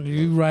expect it.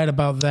 You're right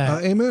about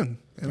that. Amen.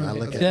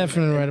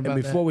 Definitely right about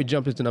that. Before we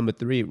jump into number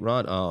 3,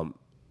 Ron,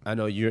 I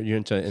know you're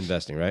into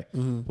investing, right?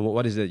 Mm-hmm.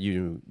 What is it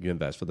you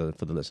invest for the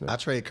listener? I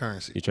trade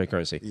currency. You trade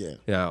currency. Yeah.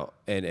 Now,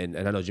 and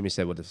I know Jimmy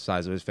said with the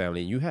size of his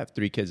family, you have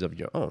 3 kids of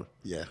your own.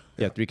 Yeah.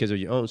 You have 3 kids of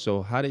your own.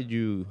 So what did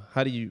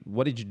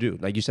you do?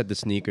 Like you said, the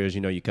sneakers,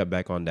 you know, you cut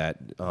back on that.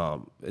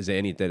 Is there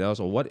anything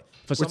else, or what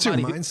for What's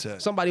somebody? Your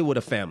mindset? Somebody with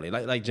a family,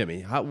 like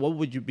Jimmy. What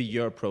would you be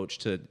your approach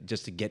to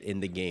get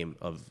in the game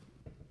of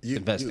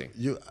investing?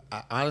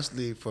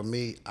 Honestly, for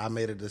me, I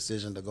made a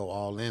decision to go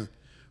all in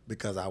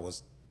because I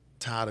was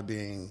tired of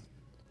being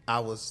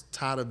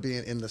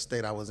in the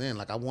state I was in.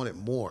 Like I wanted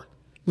more.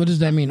 What does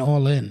that mean,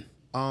 all in?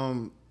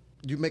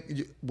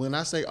 When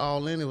I say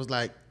all in, it was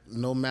like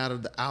no matter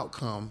the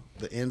outcome,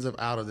 the ins of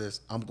out of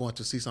this, I'm going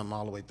to see something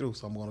all the way through.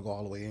 So I'm going to go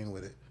all the way in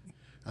with it.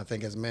 I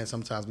think as men,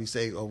 sometimes we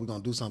say, "Oh, we're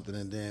going to do something,"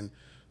 and then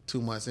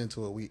 2 months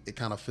into it, it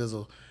kind of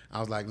fizzled. I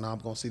was like, "No, I'm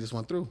going to see this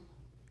one through,"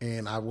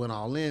 and I went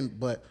all in.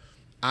 But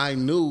I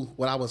knew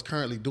what I was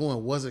currently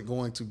doing wasn't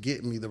going to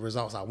get me the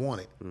results I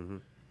wanted. Mm-hmm.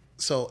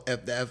 So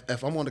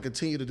if I'm going to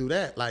continue to do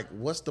that, like,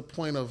 what's the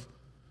point of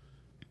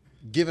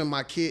giving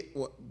my kid,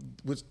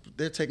 which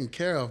they're taken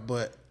care of,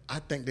 but I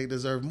think they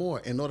deserve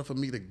more. In order for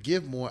me to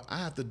give more, I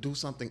have to do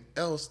something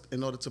else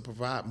in order to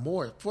provide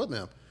more for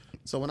them.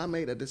 So when I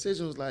made that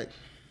decision, it was like,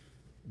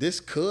 this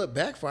could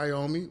backfire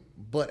on me,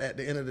 but at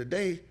the end of the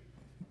day,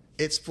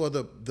 it's for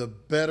the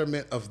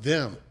betterment of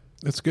them.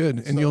 That's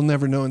good. And you'll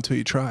never know until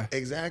you try.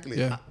 Exactly.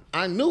 Yeah.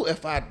 I knew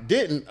if I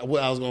didn't,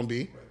 where I was going to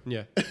be.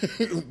 Yeah.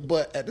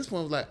 But at this point,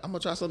 I was like, I'm going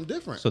to try something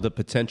different. So the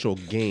potential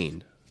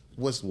gain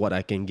was what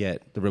I can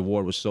get. The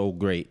reward was so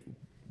great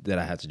that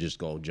I had to just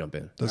go jump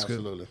in. That's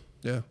Absolutely. good.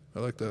 Yeah, I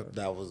like that.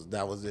 That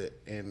was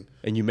it. And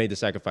you made the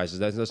sacrifices.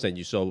 That's not saying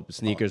you sold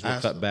sneakers will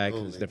cut back,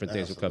 different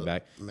things will cut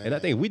back. Man. And I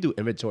think we do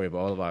inventory of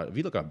all of our. If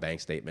you look at our bank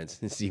statements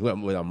and see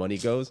where our money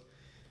goes,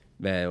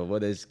 man,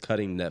 what is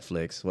cutting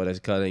Netflix? What is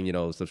cutting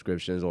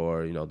subscriptions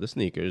or the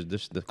sneakers,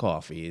 the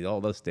coffee, all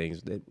those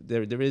things?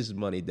 There is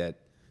money there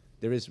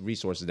is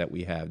resources that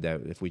we have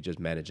that if we just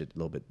manage it a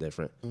little bit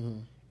different.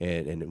 Mm-hmm.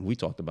 And we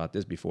talked about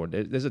this before.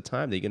 There's a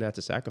time that you're gonna have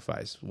to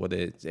sacrifice.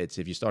 Whether it's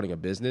if you're starting a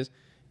business,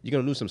 you're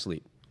gonna lose some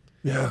sleep.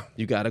 Yeah.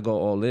 You got to go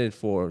all in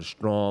for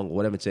strong,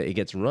 whatever it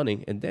gets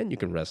running, and then you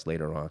can rest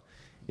later on.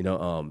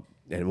 And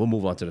we'll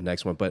move on to the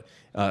next one. But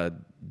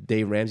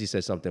Dave Ramsey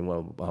said something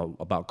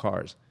about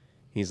cars.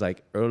 He's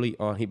like, early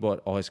on, he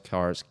bought all his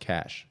cars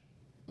cash.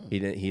 He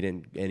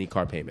didn't any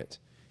car payments.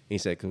 He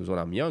said, because when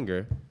I'm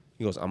younger,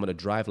 he goes, I'm going to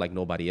drive like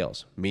nobody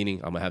else, meaning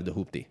I'm going to have the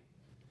hoopty,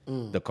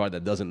 the car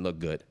that doesn't look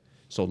good.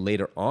 So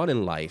later on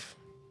in life,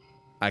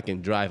 I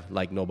can drive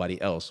like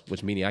nobody else,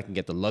 which meaning I can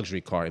get the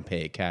luxury car and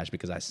pay it cash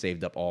because I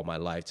saved up all my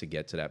life to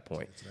get to that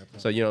point.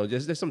 So,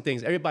 there's some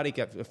things everybody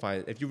can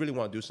find. If you really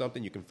want to do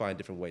something, you can find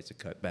different ways to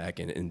cut back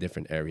in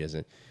different areas.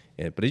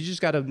 But you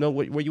just got to know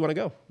where you want to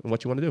go and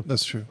what you want to do.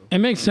 That's true. It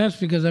makes sense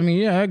because, I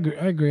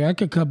agree. I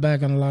could cut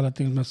back on a lot of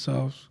things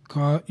myself.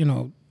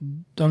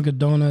 Dunkin'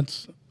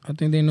 Donuts. I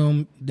think they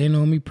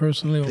know me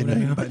personally over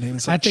there. By name.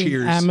 It's I like think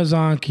Cheers.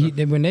 Amazon,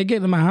 when they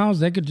get to my house,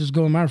 they could just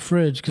go in my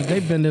fridge because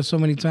they've been there so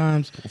many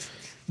times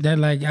that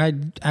like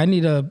I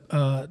need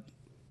a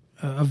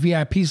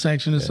VIP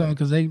section or something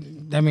because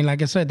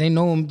like I said, they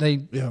know them.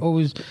 They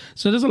always.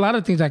 So there's a lot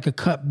of things I could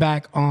cut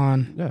back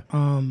on. Yeah.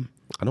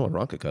 I know what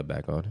Ron could cut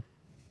back on.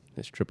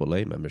 His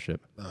AAA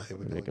membership. Oh, here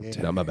we go again.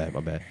 No, my bad.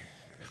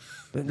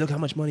 But look how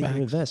much money you can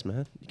invest,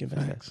 man. You can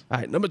invest. All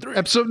right, number 3.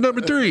 Episode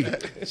number 3.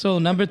 So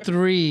number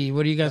 3,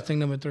 what do you guys think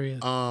number 3 is?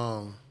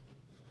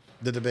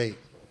 The debate.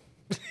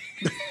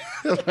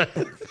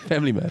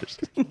 Family matters.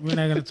 We're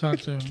not gonna talk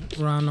to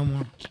Ron no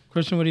more.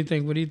 Christian, what do you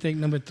think? What do you think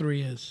number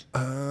 3 is?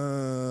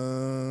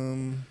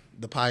 The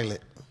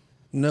pilot.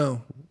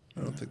 No,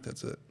 I don't think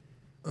that's it.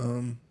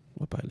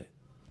 What pilot?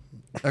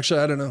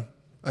 Actually, I don't know.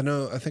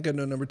 I think I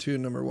know number 2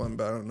 and number 1,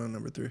 but I don't know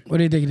number 3. What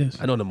do you think it is?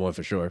 I know number 1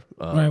 for sure.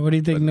 All right, what do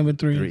you think number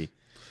 3 3. is?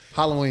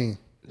 Halloween.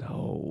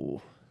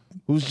 No.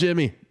 Who's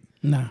Jimmy?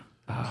 Nah.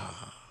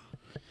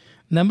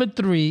 Number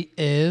 3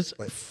 is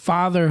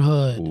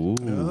fatherhood.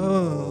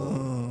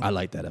 Ooh. I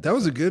like that episode. That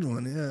was a good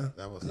one, yeah.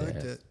 That was I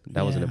liked it.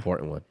 That was an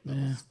important one.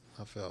 Yeah.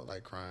 I felt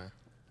like crying.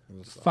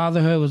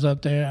 Fatherhood was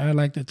up there. I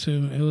liked it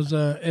too. It was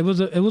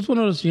one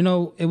of those,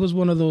 it was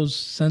one of those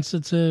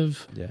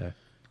sensitive,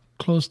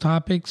 close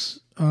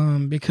topics.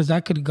 Because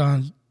that could have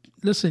gone.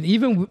 Listen,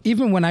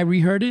 even when I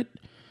reheard it,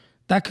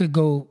 that could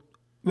go.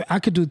 I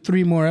could do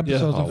 3 more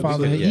episodes of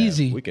fatherhood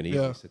easy. We can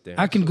easily sit there.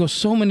 I can go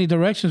so many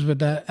directions with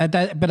that.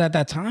 But at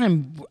that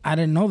time, I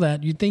didn't know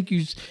that. You think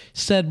you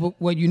said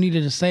what you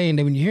needed to say, and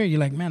then when you hear it, you're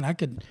like, man, I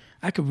could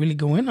really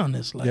go in on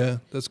this. Like, yeah,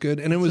 that's good.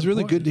 And it was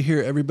really good to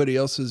hear everybody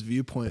else's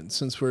viewpoint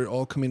since we're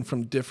all coming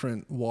from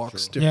different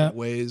walks, different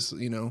ways,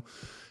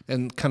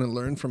 and kind of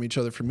learn from each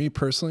other. For me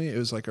personally, it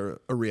was like a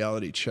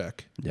reality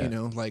check,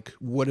 like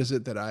what is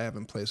it that I have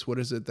in place? What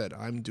is it that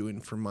I'm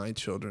doing for my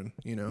children,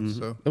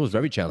 So it was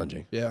very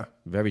challenging. Yeah.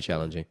 Very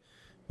challenging.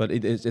 But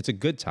it's a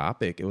good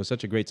topic. It was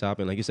such a great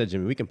topic. Like you said,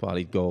 Jimmy, we can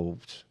probably go,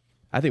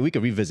 I think we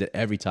could revisit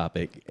every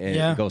topic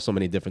and go so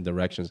many different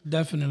directions.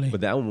 Definitely.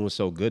 But that one was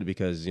so good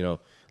because,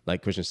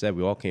 like Christian said,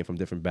 we all came from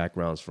different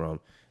backgrounds, from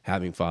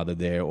having father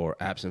there or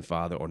absent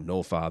father or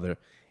no father.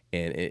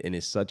 And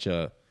it's such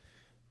a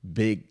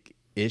big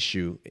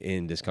issue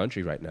in this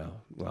country right now.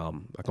 I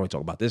can only talk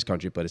about this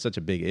country, but it's such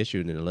a big issue,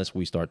 and unless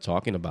we start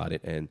talking about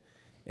it,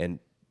 and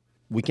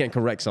we can't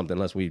correct something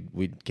unless we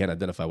can't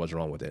identify what's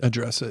wrong with it.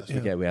 Address it.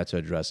 Yeah, we had to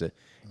address it,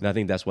 and I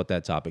think that's what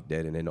that topic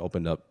did, and it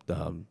opened up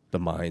the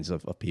minds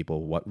of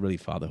people what really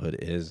fatherhood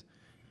is,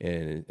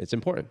 and it's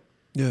important.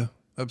 Yeah,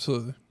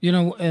 absolutely.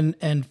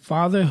 And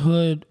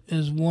fatherhood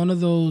is one of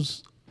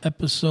those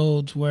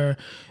episodes where,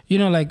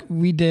 like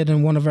we did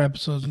in one of our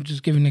episodes, and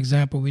just give an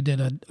example, we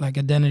did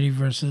identity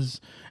versus,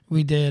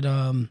 we did,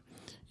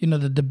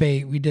 the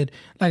debate. We did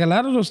like a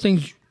lot of those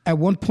things. At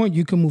one point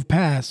you can move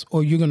past,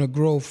 or you're going to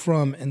grow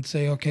from and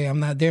say, okay, I'm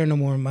not there no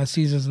more. My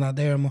season's not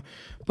there anymore.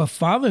 But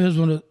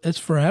fatherhood it's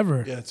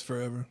forever. Yeah, it's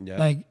forever. Yeah.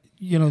 Like,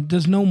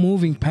 there's no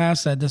moving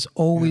past that. There's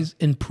always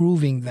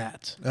improving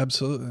that.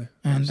 Absolutely.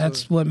 And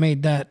that's what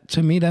made that,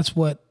 to me, that's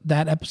what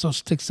that episode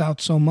sticks out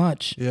so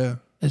much. Yeah.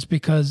 It's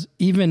because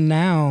even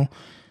now,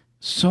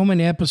 so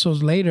many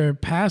episodes later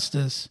past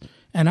this,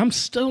 and I'm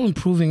still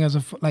improving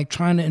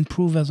trying to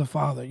improve as a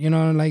father. You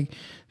know, like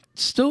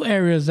still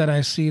areas that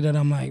I see that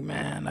I'm like,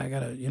 man, I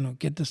gotta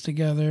get this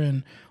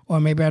together, or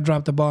maybe I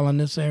dropped the ball on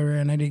this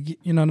area, and I did.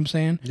 You know what I'm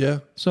saying? Yeah.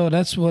 So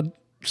that's what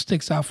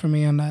sticks out for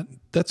me on that.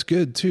 That's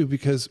good too,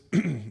 because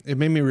it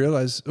made me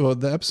realize. Well,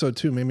 the episode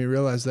 2 made me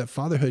realize that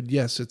fatherhood,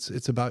 yes,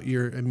 it's about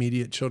your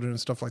immediate children and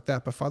stuff like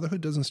that, but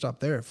fatherhood doesn't stop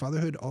there.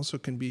 Fatherhood also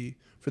can be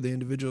for the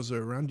individuals that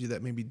are around you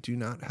that maybe do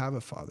not have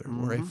a father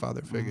or a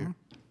father figure.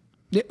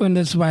 And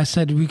that's why I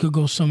said we could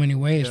go so many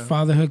ways. Yeah.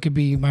 Fatherhood could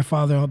be my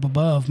father up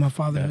above. My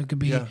fatherhood could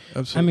be. Yeah,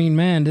 absolutely. I mean,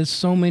 man, there's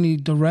so many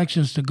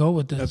directions to go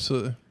with this.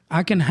 Absolutely.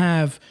 I can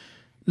have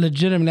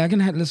legitimately. I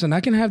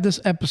can have this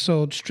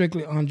episode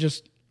strictly on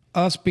just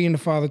us being the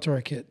father to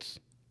our kids.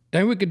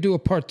 Then we could do a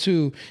part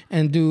 2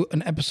 and do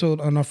an episode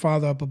on our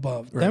father up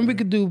above. Right, then we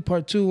could do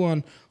part 2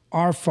 on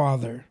our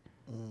father,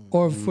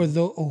 or for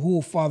the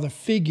who father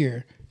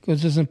figure.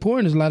 Because it's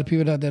important. There's a lot of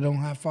people out there that don't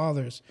have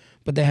fathers,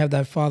 but they have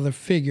that father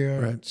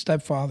figure, or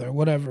stepfather, or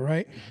whatever,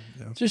 right?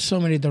 Yeah. There's so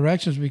many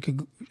directions we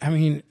could. I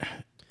mean,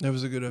 that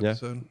was a good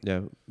episode.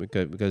 Yeah,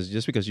 because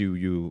just because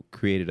you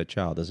created a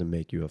child doesn't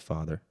make you a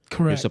father.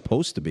 Correct. You're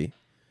supposed to be.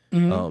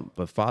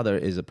 But father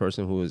is a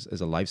person who is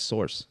a life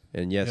source,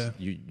 and yes,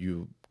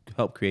 you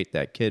help create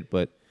that kid,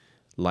 but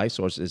life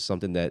source is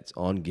something that's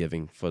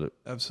on-giving for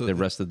the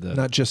rest of the...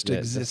 Not just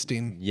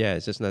existing.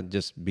 It's just not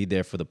just be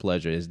there for the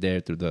pleasure. It's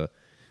there through the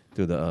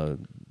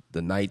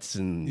nights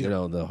and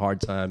the hard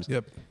times.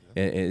 Yep.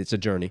 And it's a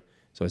journey.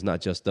 So it's not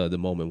just the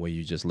moment where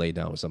you just lay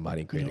down with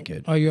somebody and create a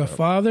kid. Are you a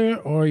father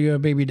or are you a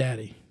baby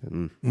daddy?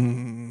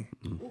 You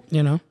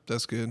know?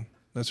 That's good.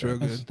 That's real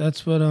good.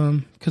 That's what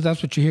because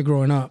that's what you hear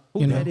growing up.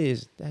 You know,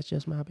 That's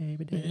just my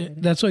baby daddy.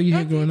 That's what you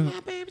hear growing up.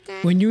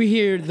 When you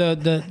hear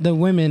the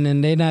women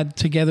and they're not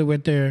together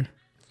with their,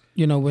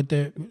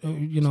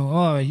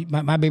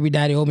 my baby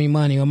daddy owe me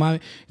money,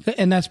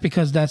 and that's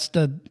because that's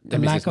the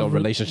lack of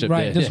relationship.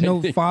 Right, there. there's no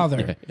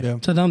father. Yeah.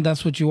 To them,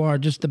 that's what you are,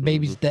 just the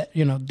baby's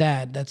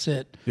dad. That's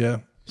it. Yeah.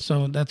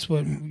 So that's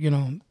what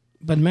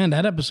But man,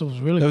 that episode was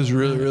really. That was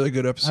really, really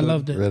good episode. I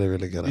loved it. Really,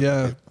 really good.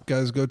 Yeah,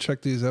 guys, go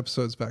check these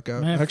episodes back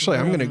out. Man, Actually,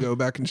 I'm going to go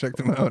back and check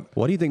them out.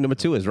 What do you think number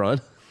 2 is, Ron?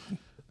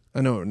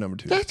 I know what number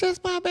 2 is. That's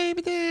just my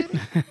baby daddy.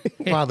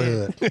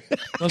 Fatherhood.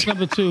 What's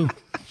number 2?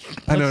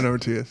 I know what number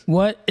 2 is.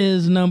 What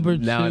is number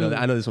 2? Now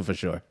I know this one for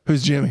sure.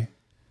 Who's Jimmy?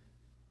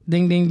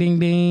 Ding, ding, ding,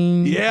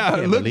 ding. Yeah,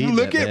 look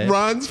that, at man.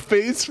 Ron's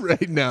face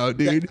right now,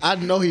 dude. I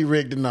know he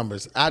rigged the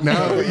numbers. I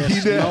know.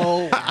 he did.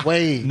 No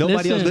way.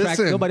 Nobody else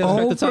Listen,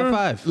 cracked the top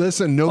 5.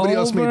 Listen, nobody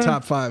else made Over-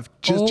 top 5.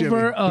 Just Jimmy.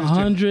 Over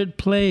 100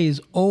 plays.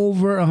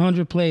 Over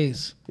 100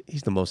 plays.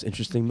 He's the most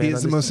interesting man. He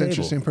is on the this most table.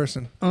 interesting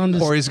person. On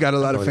this- Or he's got a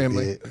lot of What he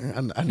family.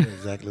 did. I knew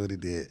exactly what he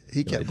did.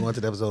 He kept going to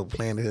the episode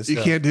planning his You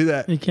stuff. can't do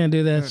that. You can't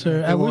do that,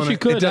 sir. I wish you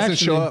could. It doesn't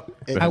actually. show up.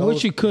 I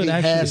wish you could,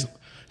 actually.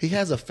 He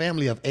has a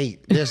family of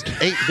 8. There's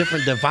 8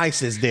 different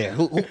devices there.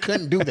 Who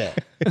couldn't do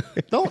that?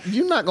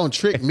 You're not gonna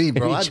trick me,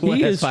 bro. Each one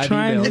He has is 5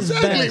 trying emails. his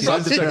Exactly, best. bro.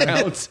 Runs their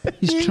accounts.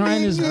 He's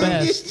trying his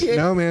best.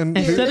 No, man.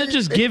 Instead of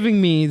just giving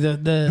me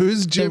the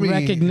Who's Jimmy? the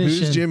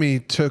recognition. Who's Jimmy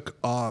took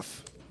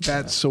off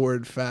that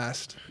sword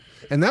fast.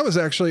 And that was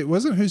actually,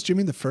 wasn't Who's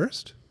Jimmy the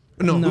first?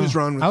 No, Who's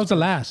Ron? I was the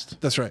last.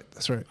 That's right.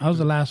 That's right. I was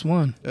the last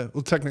one. Yeah,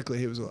 well, technically,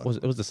 he was the last.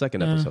 It was the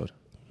second episode,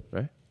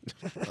 right?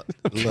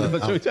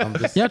 Look, I'm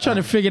just, Y'all trying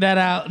to figure that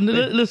out.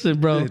 Listen,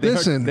 bro.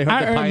 Listen, They heard I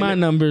the earned pilot- my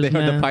numbers, They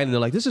heard man. the pilot and they're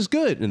like, "This is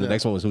good." And the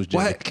next one was Who's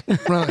Jimmy.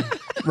 what?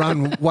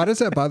 Ron, why does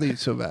that bother you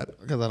so bad?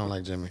 because I don't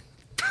like Jimmy.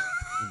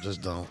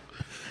 Just don't.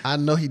 I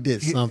know he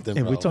did something,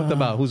 And bro. we talked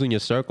about who's in your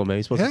circle, man.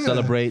 You're supposed to Yeah,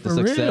 celebrate the For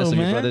success real, of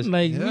your man. brothers.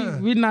 Like Yeah.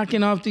 we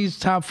knocking off these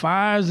top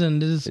 5s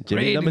and this is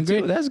Jimmy great number and 2.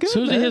 great. That's good, As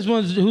soon as he man. hits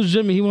one, who's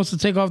Jimmy? He wants to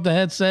take off the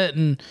headset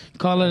and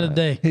call it a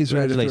day. He's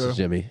ready to Congratulations, throw.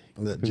 Jimmy.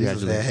 That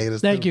Jesus had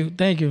haters. Thank too. you,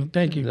 thank you,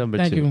 thank you, Number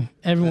thank 2. you,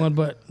 everyone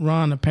but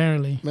Ron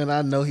apparently. Man,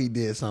 I know he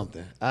did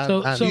something.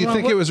 So I Do you Ron,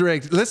 think what- it was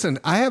rigged? Listen,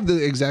 I have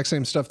the exact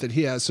same stuff that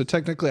he has, so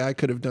technically I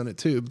could have done it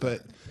too,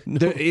 but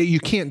you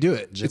can't do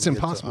it. Jimmy It's get too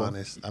impossible.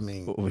 honest. I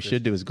mean, What we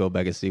should do is go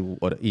back and see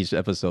what each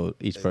episode,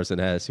 each person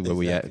has, see where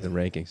we at in the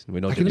rankings.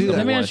 We know I can do Jimmy's that.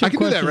 Let me number ask you I a can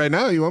do that question. right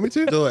now. You want me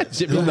to? do it.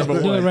 Jimmy's number Do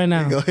it 1. right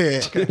now. Go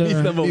ahead. He's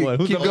number 1.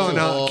 Who's Keep number going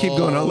 2? on. Keep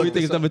going on. Who do you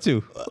think is number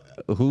 2?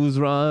 Who's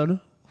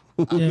Ron?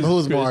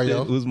 Who's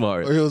Mario? Who's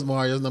Mario? Or who's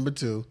Mario's number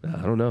 2?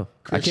 I don't know.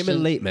 I came in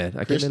Christian- late, man.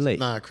 I came in late.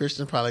 Nah,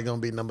 Christian probably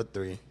gonna be number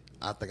 3.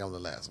 I think I'm the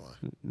last one.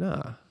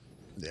 Nah.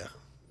 Yeah.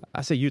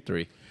 I say you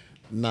 3.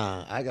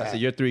 Nah, I got. So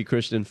you're 3,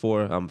 Christian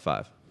 4, I'm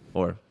 5.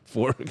 Or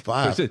 4.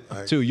 5. Christian, All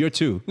right. 2, you're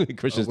 2.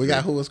 Christian's we 3.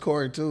 got who was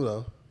Corey too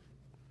though.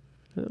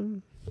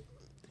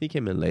 He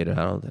came in later.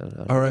 I don't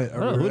know. All right, I are don't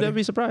we know. Who'd ready? ever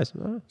be surprised? I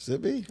don't know.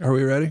 Should be. Are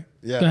we ready?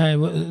 Yeah. Go ahead,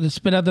 let's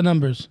spit out the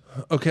numbers.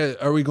 Okay,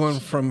 are we going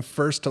from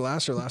first to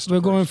last or last to We're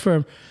first? going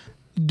from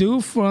we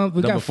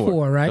Number got 4.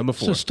 4, right? Number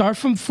 4. So start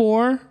from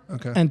 4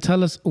 Okay. and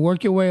tell us,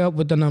 work your way up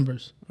with the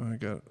numbers. Oh, I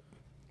got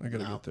to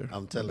get there.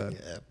 I'm telling you.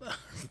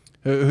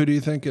 Who do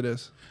you think it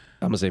is?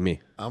 I'm going to say me.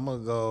 I'm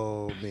gonna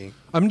go me.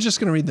 I'm just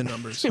going to read the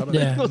numbers. How about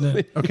Yeah.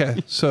 that?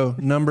 Okay, so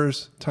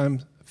numbers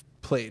times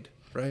played,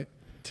 right?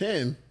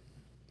 10.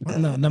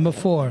 No, number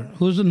 4.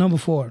 Who's the number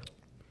 4?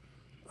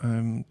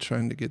 I'm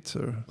trying to get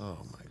to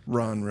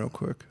Ron real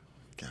quick.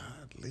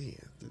 Godly.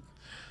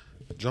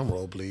 Drum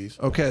roll, please.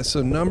 Okay,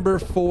 so number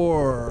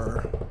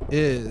 4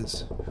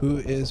 is who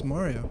is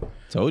Mario?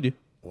 Told you.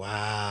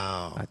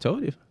 Wow. I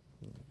told you.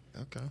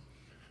 Okay.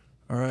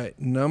 All right,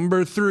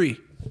 number 3.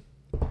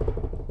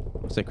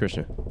 Say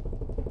Christian.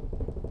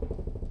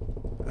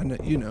 I know,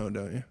 you know,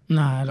 don't you?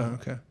 Nah, I Oh, don't.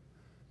 okay.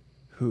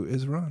 Who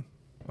is Ron?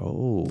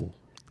 Oh.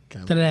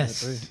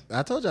 Tres.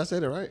 I told you I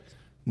said it right.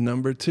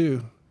 Number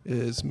 2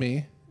 is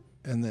me,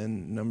 and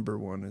then number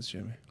 1 is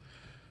Jimmy.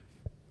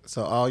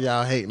 So all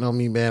y'all hating on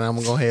me, man, I'm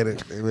gonna go ahead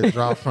and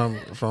withdraw from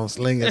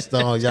Sling and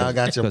Stone. Y'all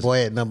got your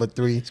boy at number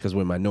 3. It's because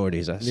we're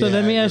minorities. I So see.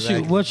 let me ask you,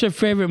 exactly. what's your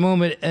favorite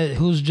moment at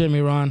Who's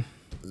Jimmy, Ron?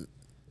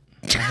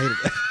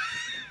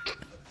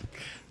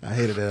 I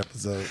hated that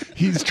episode.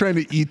 He's trying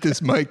to eat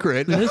this mic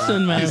right now.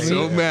 Listen, man. He's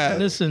so mad.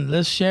 Listen,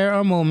 let's share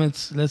our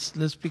moments.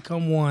 Let's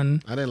become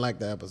one. I didn't like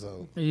the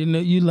episode. You know,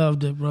 you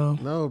loved it, bro.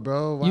 No,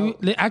 bro. Wow.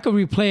 I could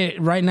replay it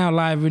right now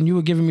live when you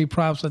were giving me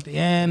props at the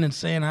end and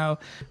saying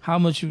how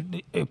much you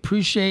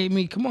appreciate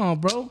me. Come on,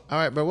 bro. All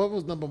right, but what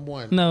was number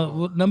 1?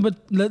 No,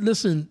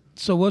 listen.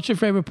 So what's your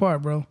favorite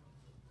part, bro?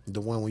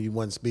 The one when you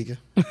wasn't speaking.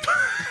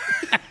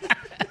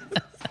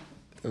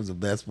 That was the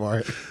best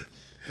part.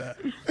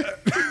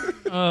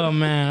 Oh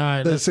man, all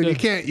right. Listen, that's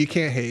good. you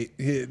can't hate.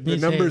 The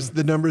He's numbers hating.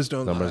 the numbers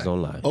don't Numbers lie.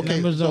 don't lie. Okay,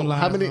 Numbers so don't lie,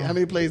 how bro.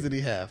 many plays did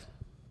he have?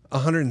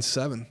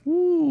 107.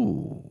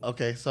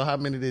 Okay, so how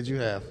many did you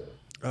have?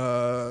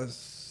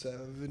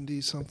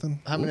 70 something.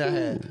 How many I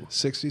had?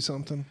 60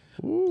 something.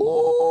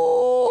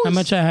 Ooh. How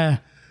much I had?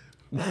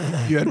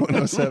 You had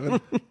 107.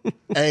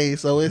 Hey,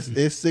 so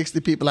it's 60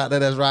 people out there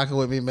that's rocking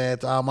with me, man.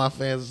 To all my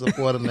fans and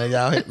supporting me,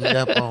 y'all hit me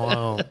up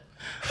on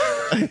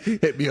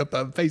Hit me up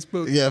on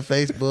Facebook. yeah,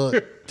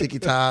 Facebook,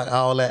 TikTok,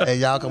 all that. Hey,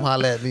 y'all come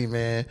holler at me,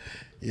 man.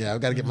 Yeah, I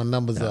got to get my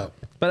numbers up.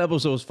 But that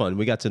episode was fun.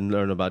 We got to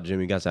learn about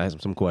Jimmy. We got to ask him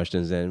some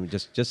questions, and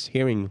just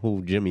hearing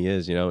who Jimmy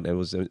is, you know, it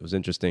was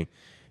interesting.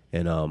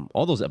 And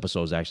all those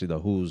episodes, actually, the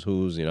who's,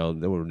 you know,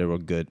 they were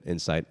good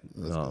insight.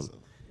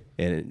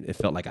 And it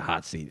felt like a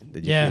hot seat.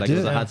 Did you Yeah, feel like it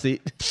was a yeah. hot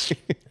seat?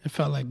 It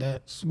felt like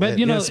that. But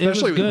you know, Yeah, especially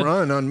it was with good.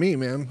 Ron on me,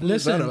 man. What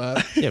was that Listen.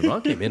 about? Yeah,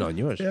 Ron came in on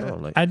yours. Bro.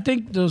 Like, I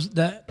think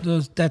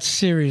that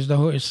series, the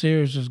whole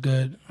series was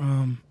good.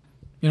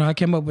 You know, I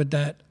came up with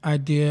that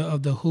idea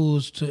of the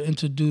Who's to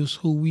introduce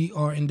who we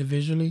are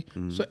individually,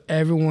 so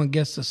everyone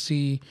gets to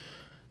see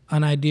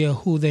an idea of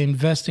who they're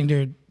investing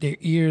their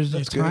ears,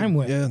 their time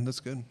with. Yeah, that's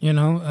good. You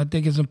know, I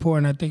think it's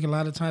important. I think a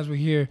lot of times we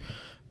hear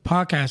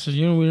podcasters,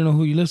 you don't really know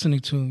who you're listening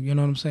to. You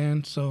know what I'm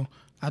saying? So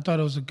I thought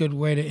it was a good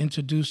way to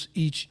introduce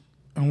each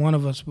and one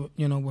of us,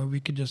 you know, where we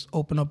could just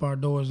open up our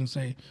doors and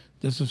say,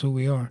 this is who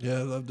we are. Yeah,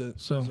 I loved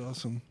it. So- It was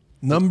awesome.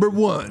 Number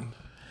one.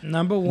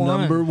 Number one.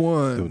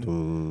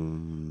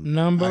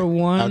 Number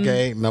one.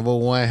 Okay, number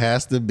 1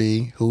 has to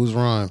be Who's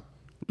Ron?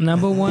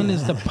 Number one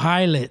is the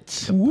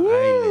pilot.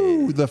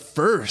 Woo! The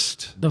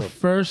first. The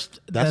first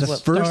That's that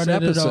what- first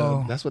started it episode.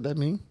 all. That's what that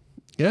means?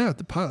 Yeah,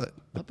 the pilot.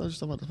 I thought you were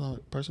talking about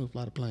the person who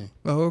fly the plane.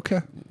 Oh,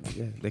 okay.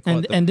 yeah, they call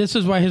And it the, and this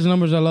is why his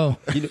numbers are low.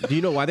 do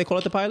you know why they call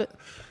it the pilot?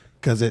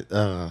 Because it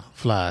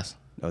flies.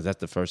 No, that's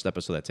the first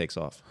episode that takes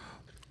off.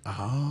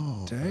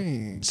 Oh.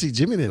 Dang. See,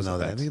 Jimmy didn't know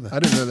that either. I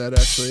didn't know that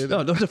actually.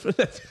 No, those are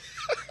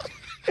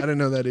I didn't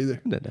know that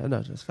either. no,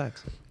 that's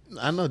facts.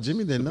 I know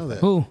Jimmy didn't know that.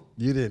 Who?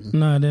 You didn't.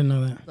 No, I didn't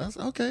know that. That's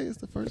okay. It's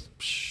the first.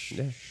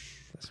 Yeah,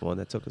 that's the one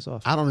that took us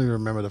off. I don't even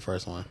remember the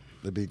first one,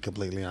 to be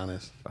completely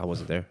honest. I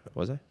wasn't there,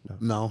 was I?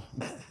 No.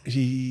 No.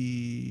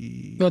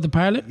 He. Oh, the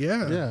pilot?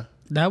 Yeah. Yeah.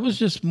 That was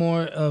just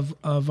more of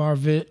our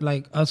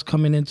like us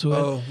coming into it.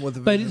 Oh, with the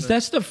but vision.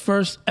 that's the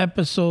first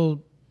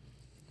episode.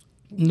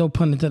 No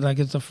pun intended. Like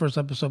it's the first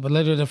episode, but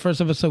later the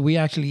first episode we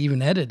actually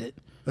even edited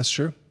That's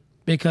true.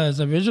 because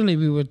originally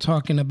we were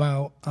talking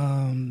about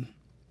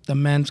the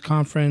men's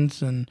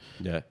conference and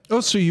Yeah.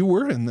 Oh, so you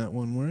were in that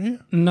one, weren't you?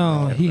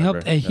 no, I he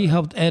remember. helped. He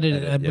helped edit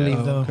it, I Edit, yeah. believe,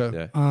 Oh, though.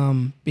 okay.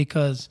 Yeah.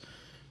 Because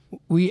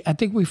I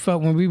think we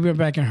felt when we went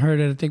back and heard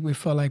it, I think we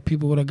felt like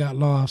people would have got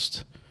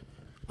lost.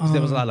 There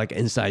was a lot of like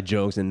inside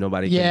jokes and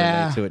nobody could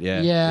Yeah, relate to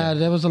it. yeah.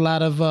 There was a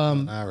lot of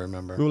I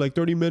remember. We were like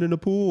 30 men in a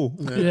pool.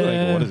 Yeah.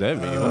 Like, what does that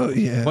mean? Oh,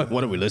 yeah.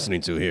 What are we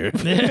listening to here?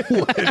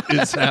 What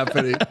is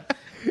happening?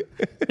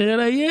 they're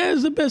like, yeah,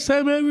 it's the best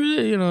time ever.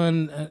 You know,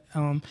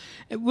 and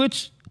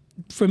which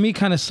for me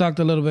kind of sucked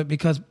a little bit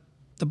because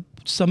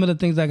some of the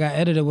things that got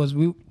edited was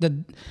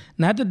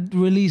not the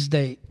release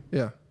date,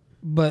 Yeah.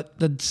 but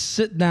the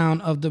sit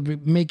down of the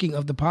making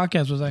of the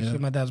podcast was actually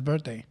my dad's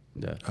birthday.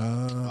 Yeah.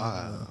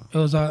 It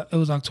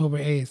was October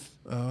 8th.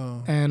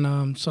 Oh.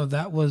 And so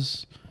that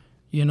was,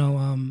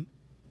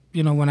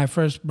 when I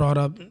first brought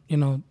up,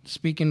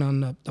 speaking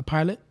on the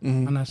pilot,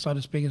 and I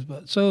started speaking,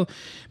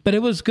 but it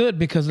was good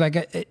because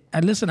like I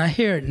listen, I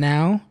hear it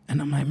now,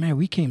 and I'm like, man,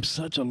 we came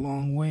such a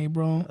long way,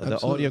 bro.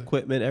 The audio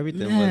equipment,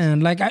 everything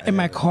Man, like in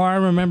my car, I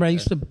remember I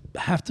used to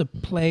have to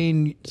play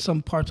in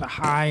some parts of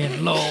high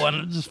and low,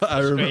 and just I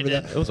remember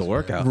frustrated. that. it was a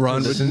workout.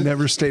 Ron would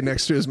never stay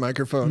next to his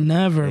microphone.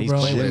 Never, He's bro.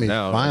 playing Jimmy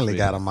now, finally honestly.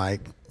 got a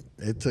mic.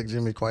 It took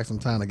Jimmy quite some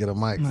time to get a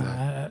mic. So.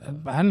 I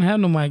didn't have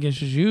no mic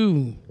issues.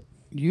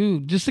 You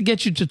just to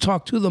get you to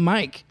talk to the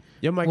mic.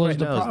 Your mic was right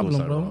the now problem, is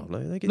doing bro. something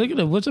wrong. Look at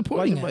it. What's it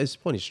pointing at? It's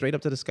pointing straight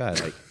up to the sky.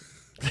 Like,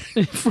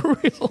 For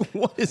real.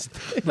 what is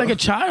that? Like a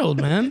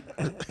child, man.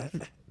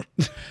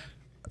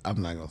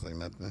 I'm not gonna say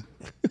nothing.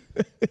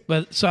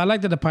 But so I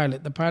liked the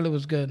pilot. The pilot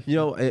was good. You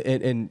know,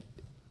 and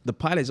the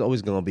pilot's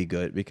always going to be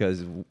good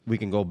because we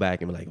can go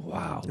back and be like,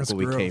 wow, That's look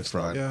where we came gross.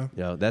 from. Yeah.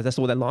 You know, that's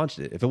the one that launched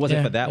it. If it wasn't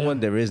Yeah, for that yeah.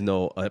 one, there is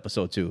no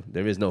episode 2.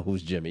 There is no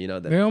Who's Jimmy. You know,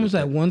 We're almost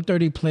at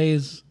 130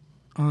 plays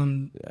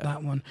on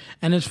that one.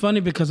 And it's funny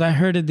because I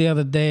heard it the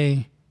other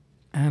day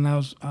and I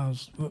was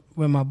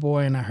with my boy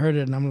and I heard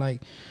it and I'm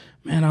like,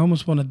 man, I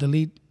almost want to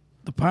delete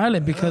the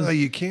pilot because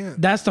you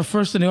can't. that's the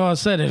first thing they all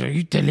said is,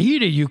 you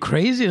delete it, you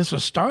crazy? That's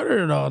what started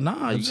it all.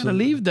 Nah, you gotta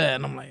leave that.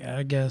 And I'm like,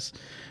 I guess.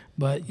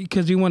 But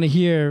because you want to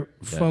hear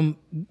from,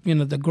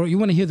 the growth, you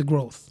want to hear the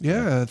growth.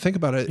 Yeah, think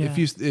about it. Yeah.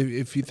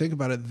 If you think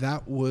about it,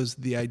 that was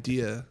the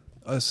idea,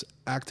 us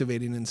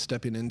activating and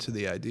stepping into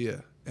the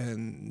idea.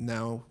 And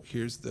now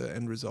here's the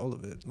end result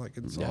of it. Like,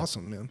 it's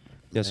awesome, man.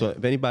 Yeah, so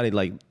if anybody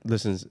like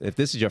listens, if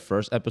this is your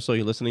first episode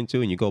you're listening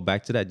to and you go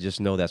back to that,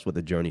 just know that's where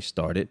the journey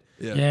started.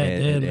 Yeah. Yeah, it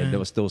did, and man. there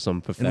was still some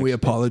perfection. And we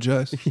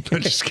apologize.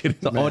 I'm just kidding.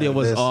 The audio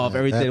was Listen, off,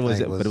 everything that was,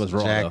 thing but it was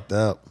raw. jacked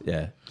Though. up.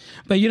 Yeah.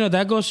 But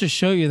that goes to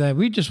show you that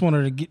we just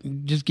wanted to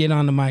just get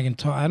on the mic and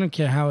talk. I don't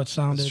care how it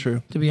sounded. That's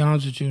true. To be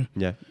honest with you.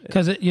 Yeah.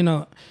 Because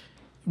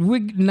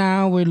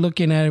we're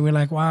looking at it. We're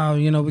like, wow,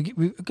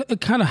 we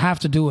kind of have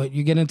to do it.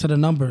 You get into the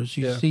numbers.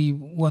 You see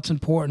what's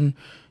important.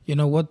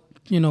 What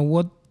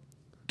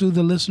do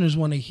the listeners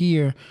want to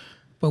hear?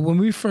 But when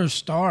we first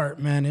start,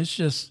 man, it's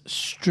just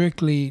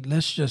strictly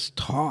let's just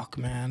talk,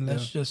 man.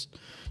 Let's just,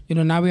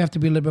 now we have to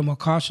be a little bit more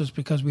cautious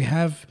because we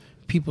have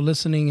people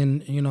listening,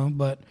 and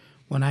But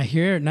when I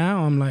hear it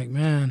now, I'm like,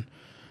 man.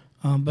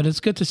 But it's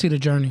good to see the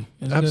journey.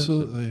 It's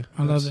Absolutely. good.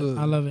 I love it.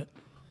 I love it.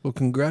 Well,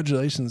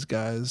 congratulations,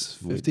 guys.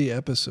 50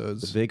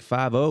 episodes. Big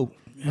 5-0.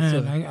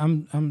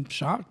 Man, I'm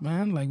shocked,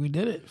 man. Like we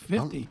did it.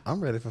 50. I'm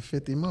ready for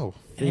 50 more.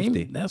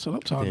 50. That's what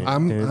I'm talking about.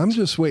 I'm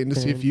just waiting to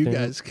see if you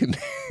guys can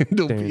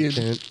handle being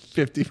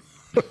 50.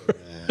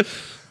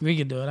 We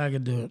could do it. I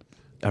could do it.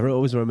 I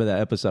always remember that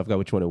episode. I forgot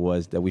which one it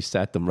was that we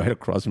sat them right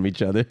across from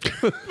each other.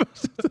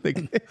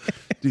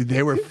 Dude,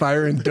 they were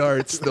firing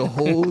darts the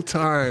whole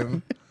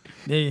time.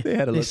 They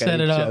had to look set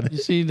at it each up. other. You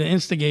see the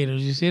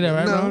instigators. You see that,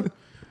 right, Ron?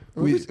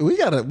 We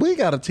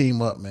gotta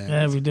team up, man.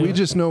 Yeah, we do. We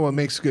just know what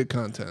makes good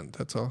content.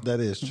 That's all. That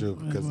is true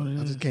because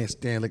I just can't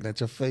stand looking at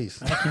your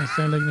face. I can't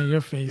stand looking at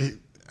your face.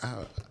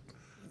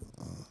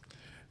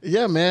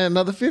 Yeah, man,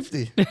 another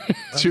 50.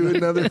 To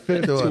another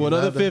 50. To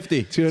another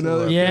 50. To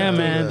another Yeah,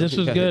 man. This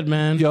was good,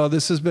 man. Y'all,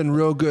 this has been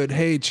real good.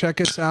 Hey, check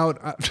us out.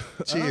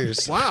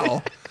 Cheers.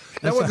 Wow.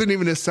 That wasn't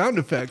even a sound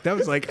effect. That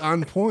was like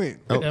on point.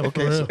 Oh, Yeah, for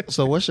okay, real.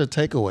 so what's your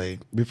takeaway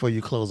before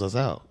you close us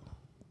out?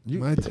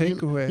 My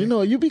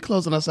takeaway. You be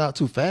closing us out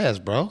too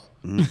fast, bro.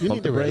 You need the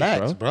to brakes,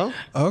 relax, bro.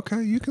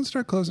 Okay, you can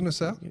start closing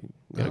us out.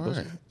 Gotta All go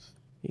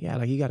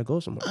right. you gotta go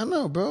somewhere. I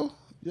know, bro.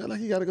 You're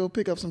like you got to go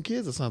pick up some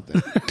kids or something.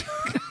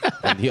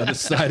 On the other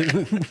side.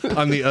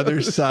 On the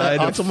other side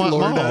of Altamont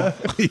Florida.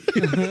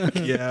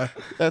 Yeah.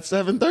 At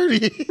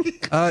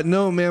 7:30.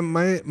 No, man,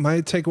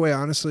 my takeaway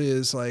honestly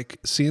is like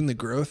seeing the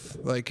growth.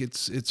 Like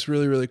it's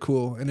really, really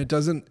cool. And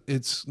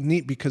it's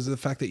neat because of the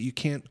fact that you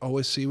can't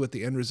always see what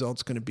the end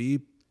result's going to be,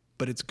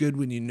 but it's good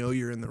when you know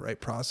you're in the right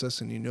process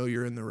and you know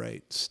you're in the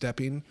right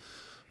stepping.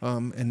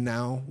 And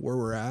now where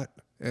we're at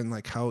and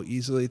like how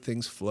easily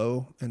things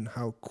flow and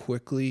how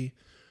quickly,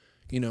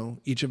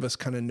 each of us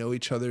kind of know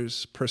each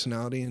other's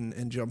personality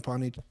and jump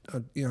on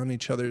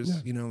each other's,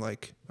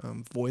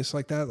 voice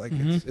like that. Like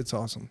it's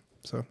awesome.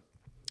 So.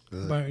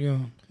 But,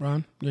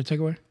 Ron, your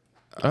takeaway?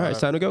 All right, it's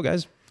time to go,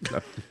 guys.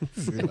 I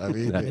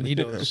mean, And he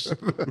does.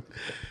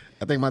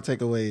 I think my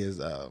takeaway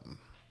is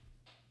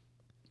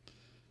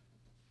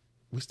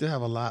we still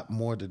have a lot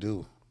more to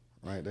do,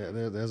 right?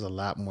 There's a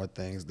lot more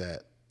things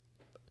that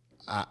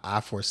I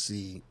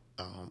foresee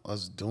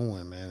us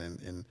doing, man,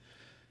 and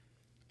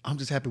I'm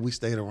just happy we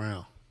stayed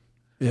around.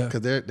 Yeah.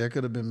 Because there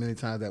could have been many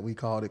times that we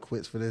called it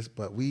quits for this,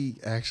 but we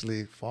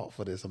actually fought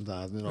for this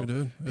sometimes. We did,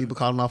 yeah. People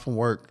calling off from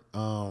work.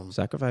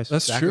 Sacrifice.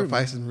 That's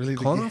sacrificing true. really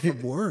Calling off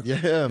from work.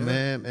 Yeah,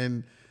 man.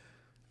 And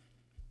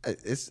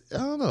it's I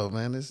don't know,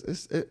 man.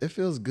 It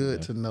feels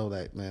good to know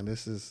that, man.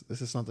 This is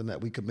something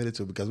that we committed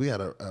to because we had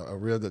a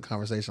real good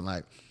conversation.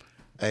 Like,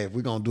 hey, if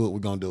we're gonna do it, we're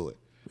gonna do it.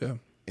 Yeah.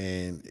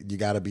 And you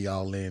got to be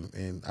all in.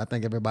 And I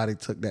think everybody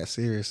took that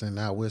serious, and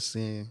now we're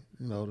seeing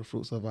the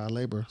fruits of our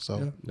labor.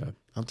 So Yeah.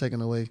 I'm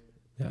taking away.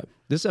 Yeah,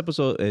 this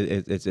episode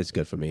it's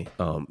good for me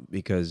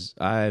because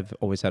I've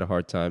always had a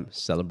hard time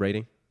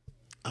celebrating,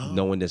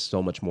 knowing there's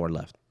so much more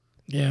left.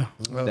 Yeah.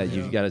 That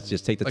you got to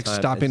just take the Like time,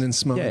 stopping and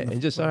smelling Yeah, the-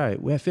 and just all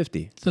right, we're at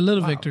 50. It's the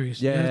little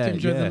victories. You have to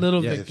enjoy the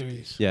little yeah.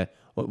 victories. Yeah,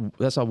 well,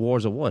 that's how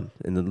wars are won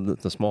in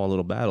the small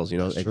little battles.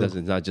 It's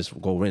not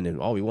just go in and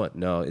all we want.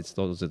 No, it's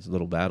those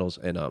little battles,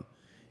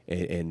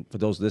 and for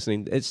those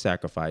listening, it's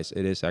sacrifice.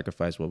 It is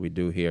sacrifice what we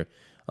do here,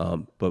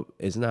 but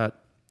it's not.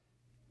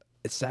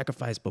 it's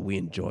sacrifice, but we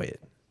enjoy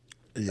it.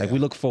 Yeah. Like we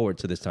look forward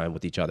to this time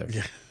with each other.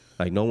 Yeah.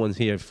 Like no one's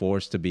here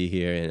forced to be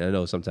here. And I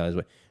know sometimes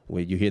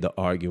when you hear the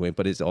arguing,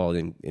 but it's all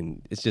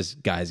it's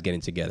just guys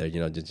getting together,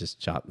 just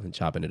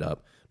chopping it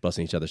up,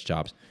 busting each other's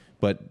chops.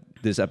 But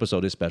this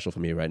episode is special for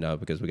me right now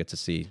because we get to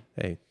see,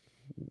 hey,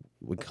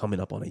 we're coming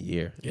up on a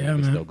year. Yeah,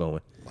 we're man. still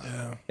going.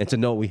 Wow. And to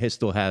know we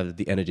still have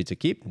the energy to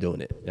keep doing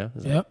it. Yeah.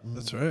 Yep.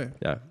 That's right.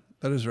 Yeah.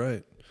 That is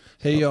right.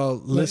 Hey,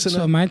 y'all, listen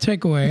So up. my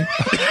takeaway.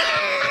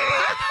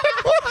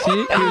 See,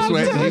 He was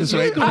waiting for that.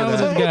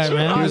 This guy,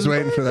 man. He was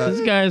waiting for that.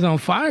 This guy's on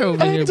fire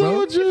over here, bro. I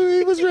told you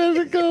he was ready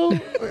to go.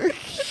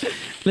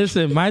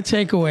 Listen, my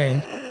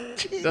takeaway.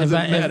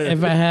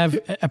 If I have,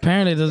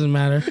 apparently it doesn't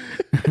matter.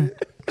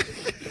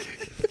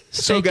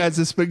 So, guys,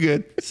 it's been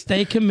good.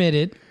 Stay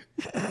committed,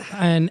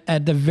 and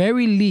at the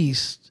very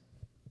least,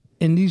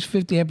 in these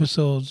 50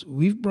 episodes,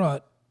 we've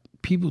brought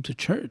people to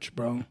church,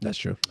 bro. That's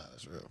true.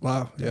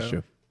 Wow. That's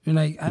true. You're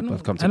like, I don't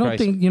Christ.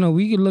 think,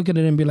 we could look at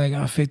it and be like,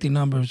 50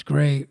 numbers,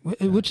 great,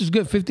 which is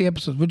good, 50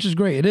 episodes, which is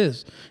great. It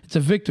is. It's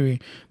a victory.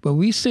 But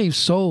we saved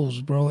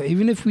souls, bro.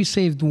 Even if we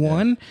saved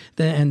one,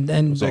 then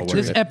and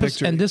this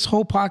episode and this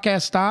whole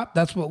podcast stopped,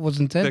 that's what was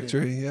intended.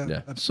 Victory,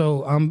 yeah.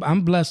 So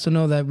I'm blessed to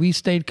know that we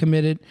stayed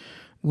committed.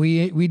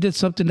 We did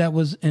something that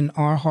was in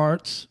our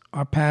hearts,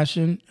 our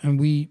passion, and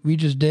we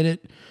just did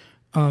it.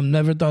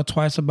 Never thought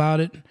twice about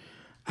it.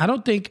 I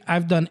don't think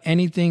I've done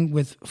anything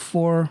with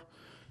four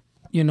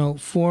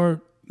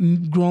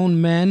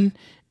grown men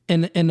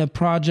in a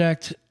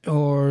project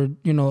or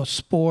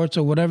sports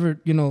or whatever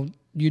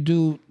we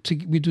do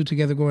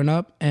together growing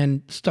up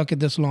and stuck it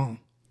this long.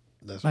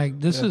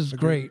 This is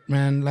great,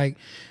 man. Like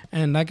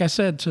I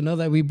said, to know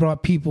that we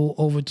brought people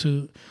over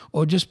to,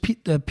 or just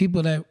the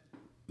people that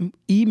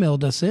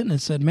emailed us in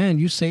and said, man,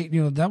 you say,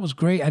 that was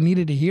great. I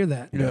needed to hear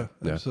that. Yeah,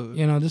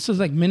 absolutely. This is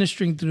like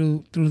ministering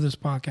through this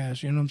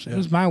podcast. You know what I'm saying?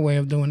 It's my way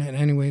of doing it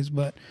anyways.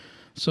 But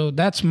so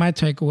that's my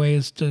takeaway,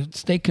 is to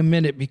stay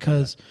committed,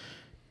 because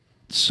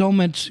so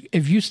much,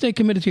 if you stay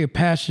committed to your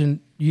passion,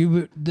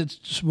 the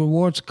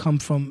rewards come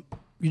from,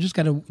 you just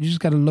gotta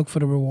look for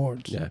the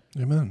rewards. Yeah.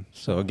 Amen.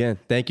 So again,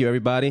 thank you,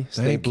 everybody.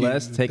 Stay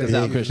blessed. Take us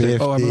out, Big Christian.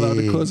 50. Oh, I'm allowed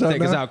to close out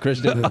Take now? us out,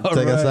 Christian.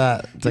 Take us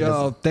out.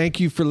 Y'all, thank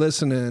you for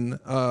listening.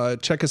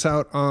 Check us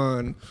out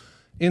on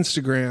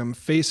Instagram,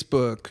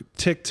 Facebook,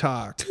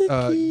 TikTok,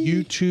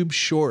 YouTube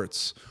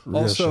Shorts.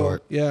 Real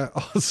short.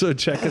 Also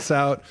check us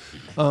out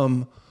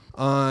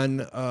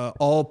on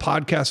all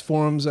podcast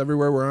forums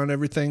everywhere. We're on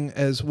everything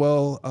as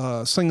well.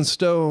 Sling and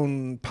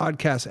Stone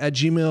podcast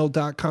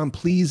 @gmail.com.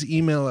 Please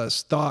email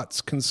us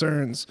thoughts,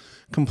 concerns,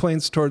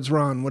 complaints towards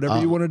Ron, whatever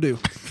you want to do.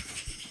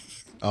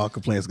 All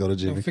complaints go to Don't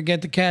Jimmy.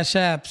 forget the Cash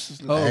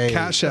Apps. Oh, Hey.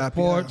 Cash App.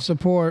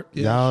 Support.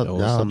 Y'all Show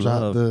us some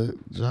drop love.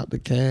 the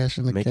cash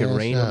in the Make cash it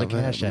rain app, on the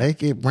man. Cash App.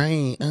 Make it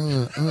rain.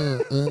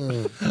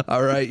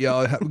 All right,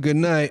 y'all. Have a good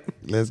night.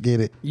 Let's get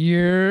it.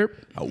 Yeah.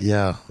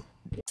 Yeah.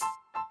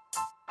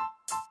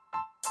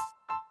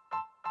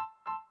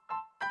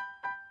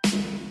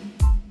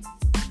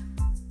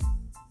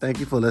 Thank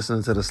you for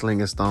listening to the Sling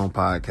and Stone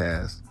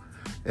podcast.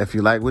 If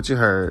you like what you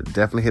heard,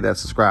 definitely hit that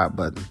subscribe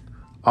button.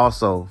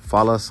 Also,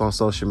 follow us on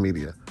social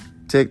media,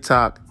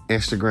 TikTok,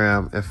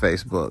 Instagram, and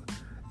Facebook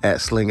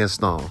 @Sling and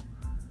Stone.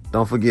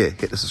 Don't forget,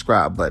 hit the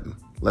subscribe button.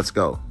 Let's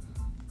go.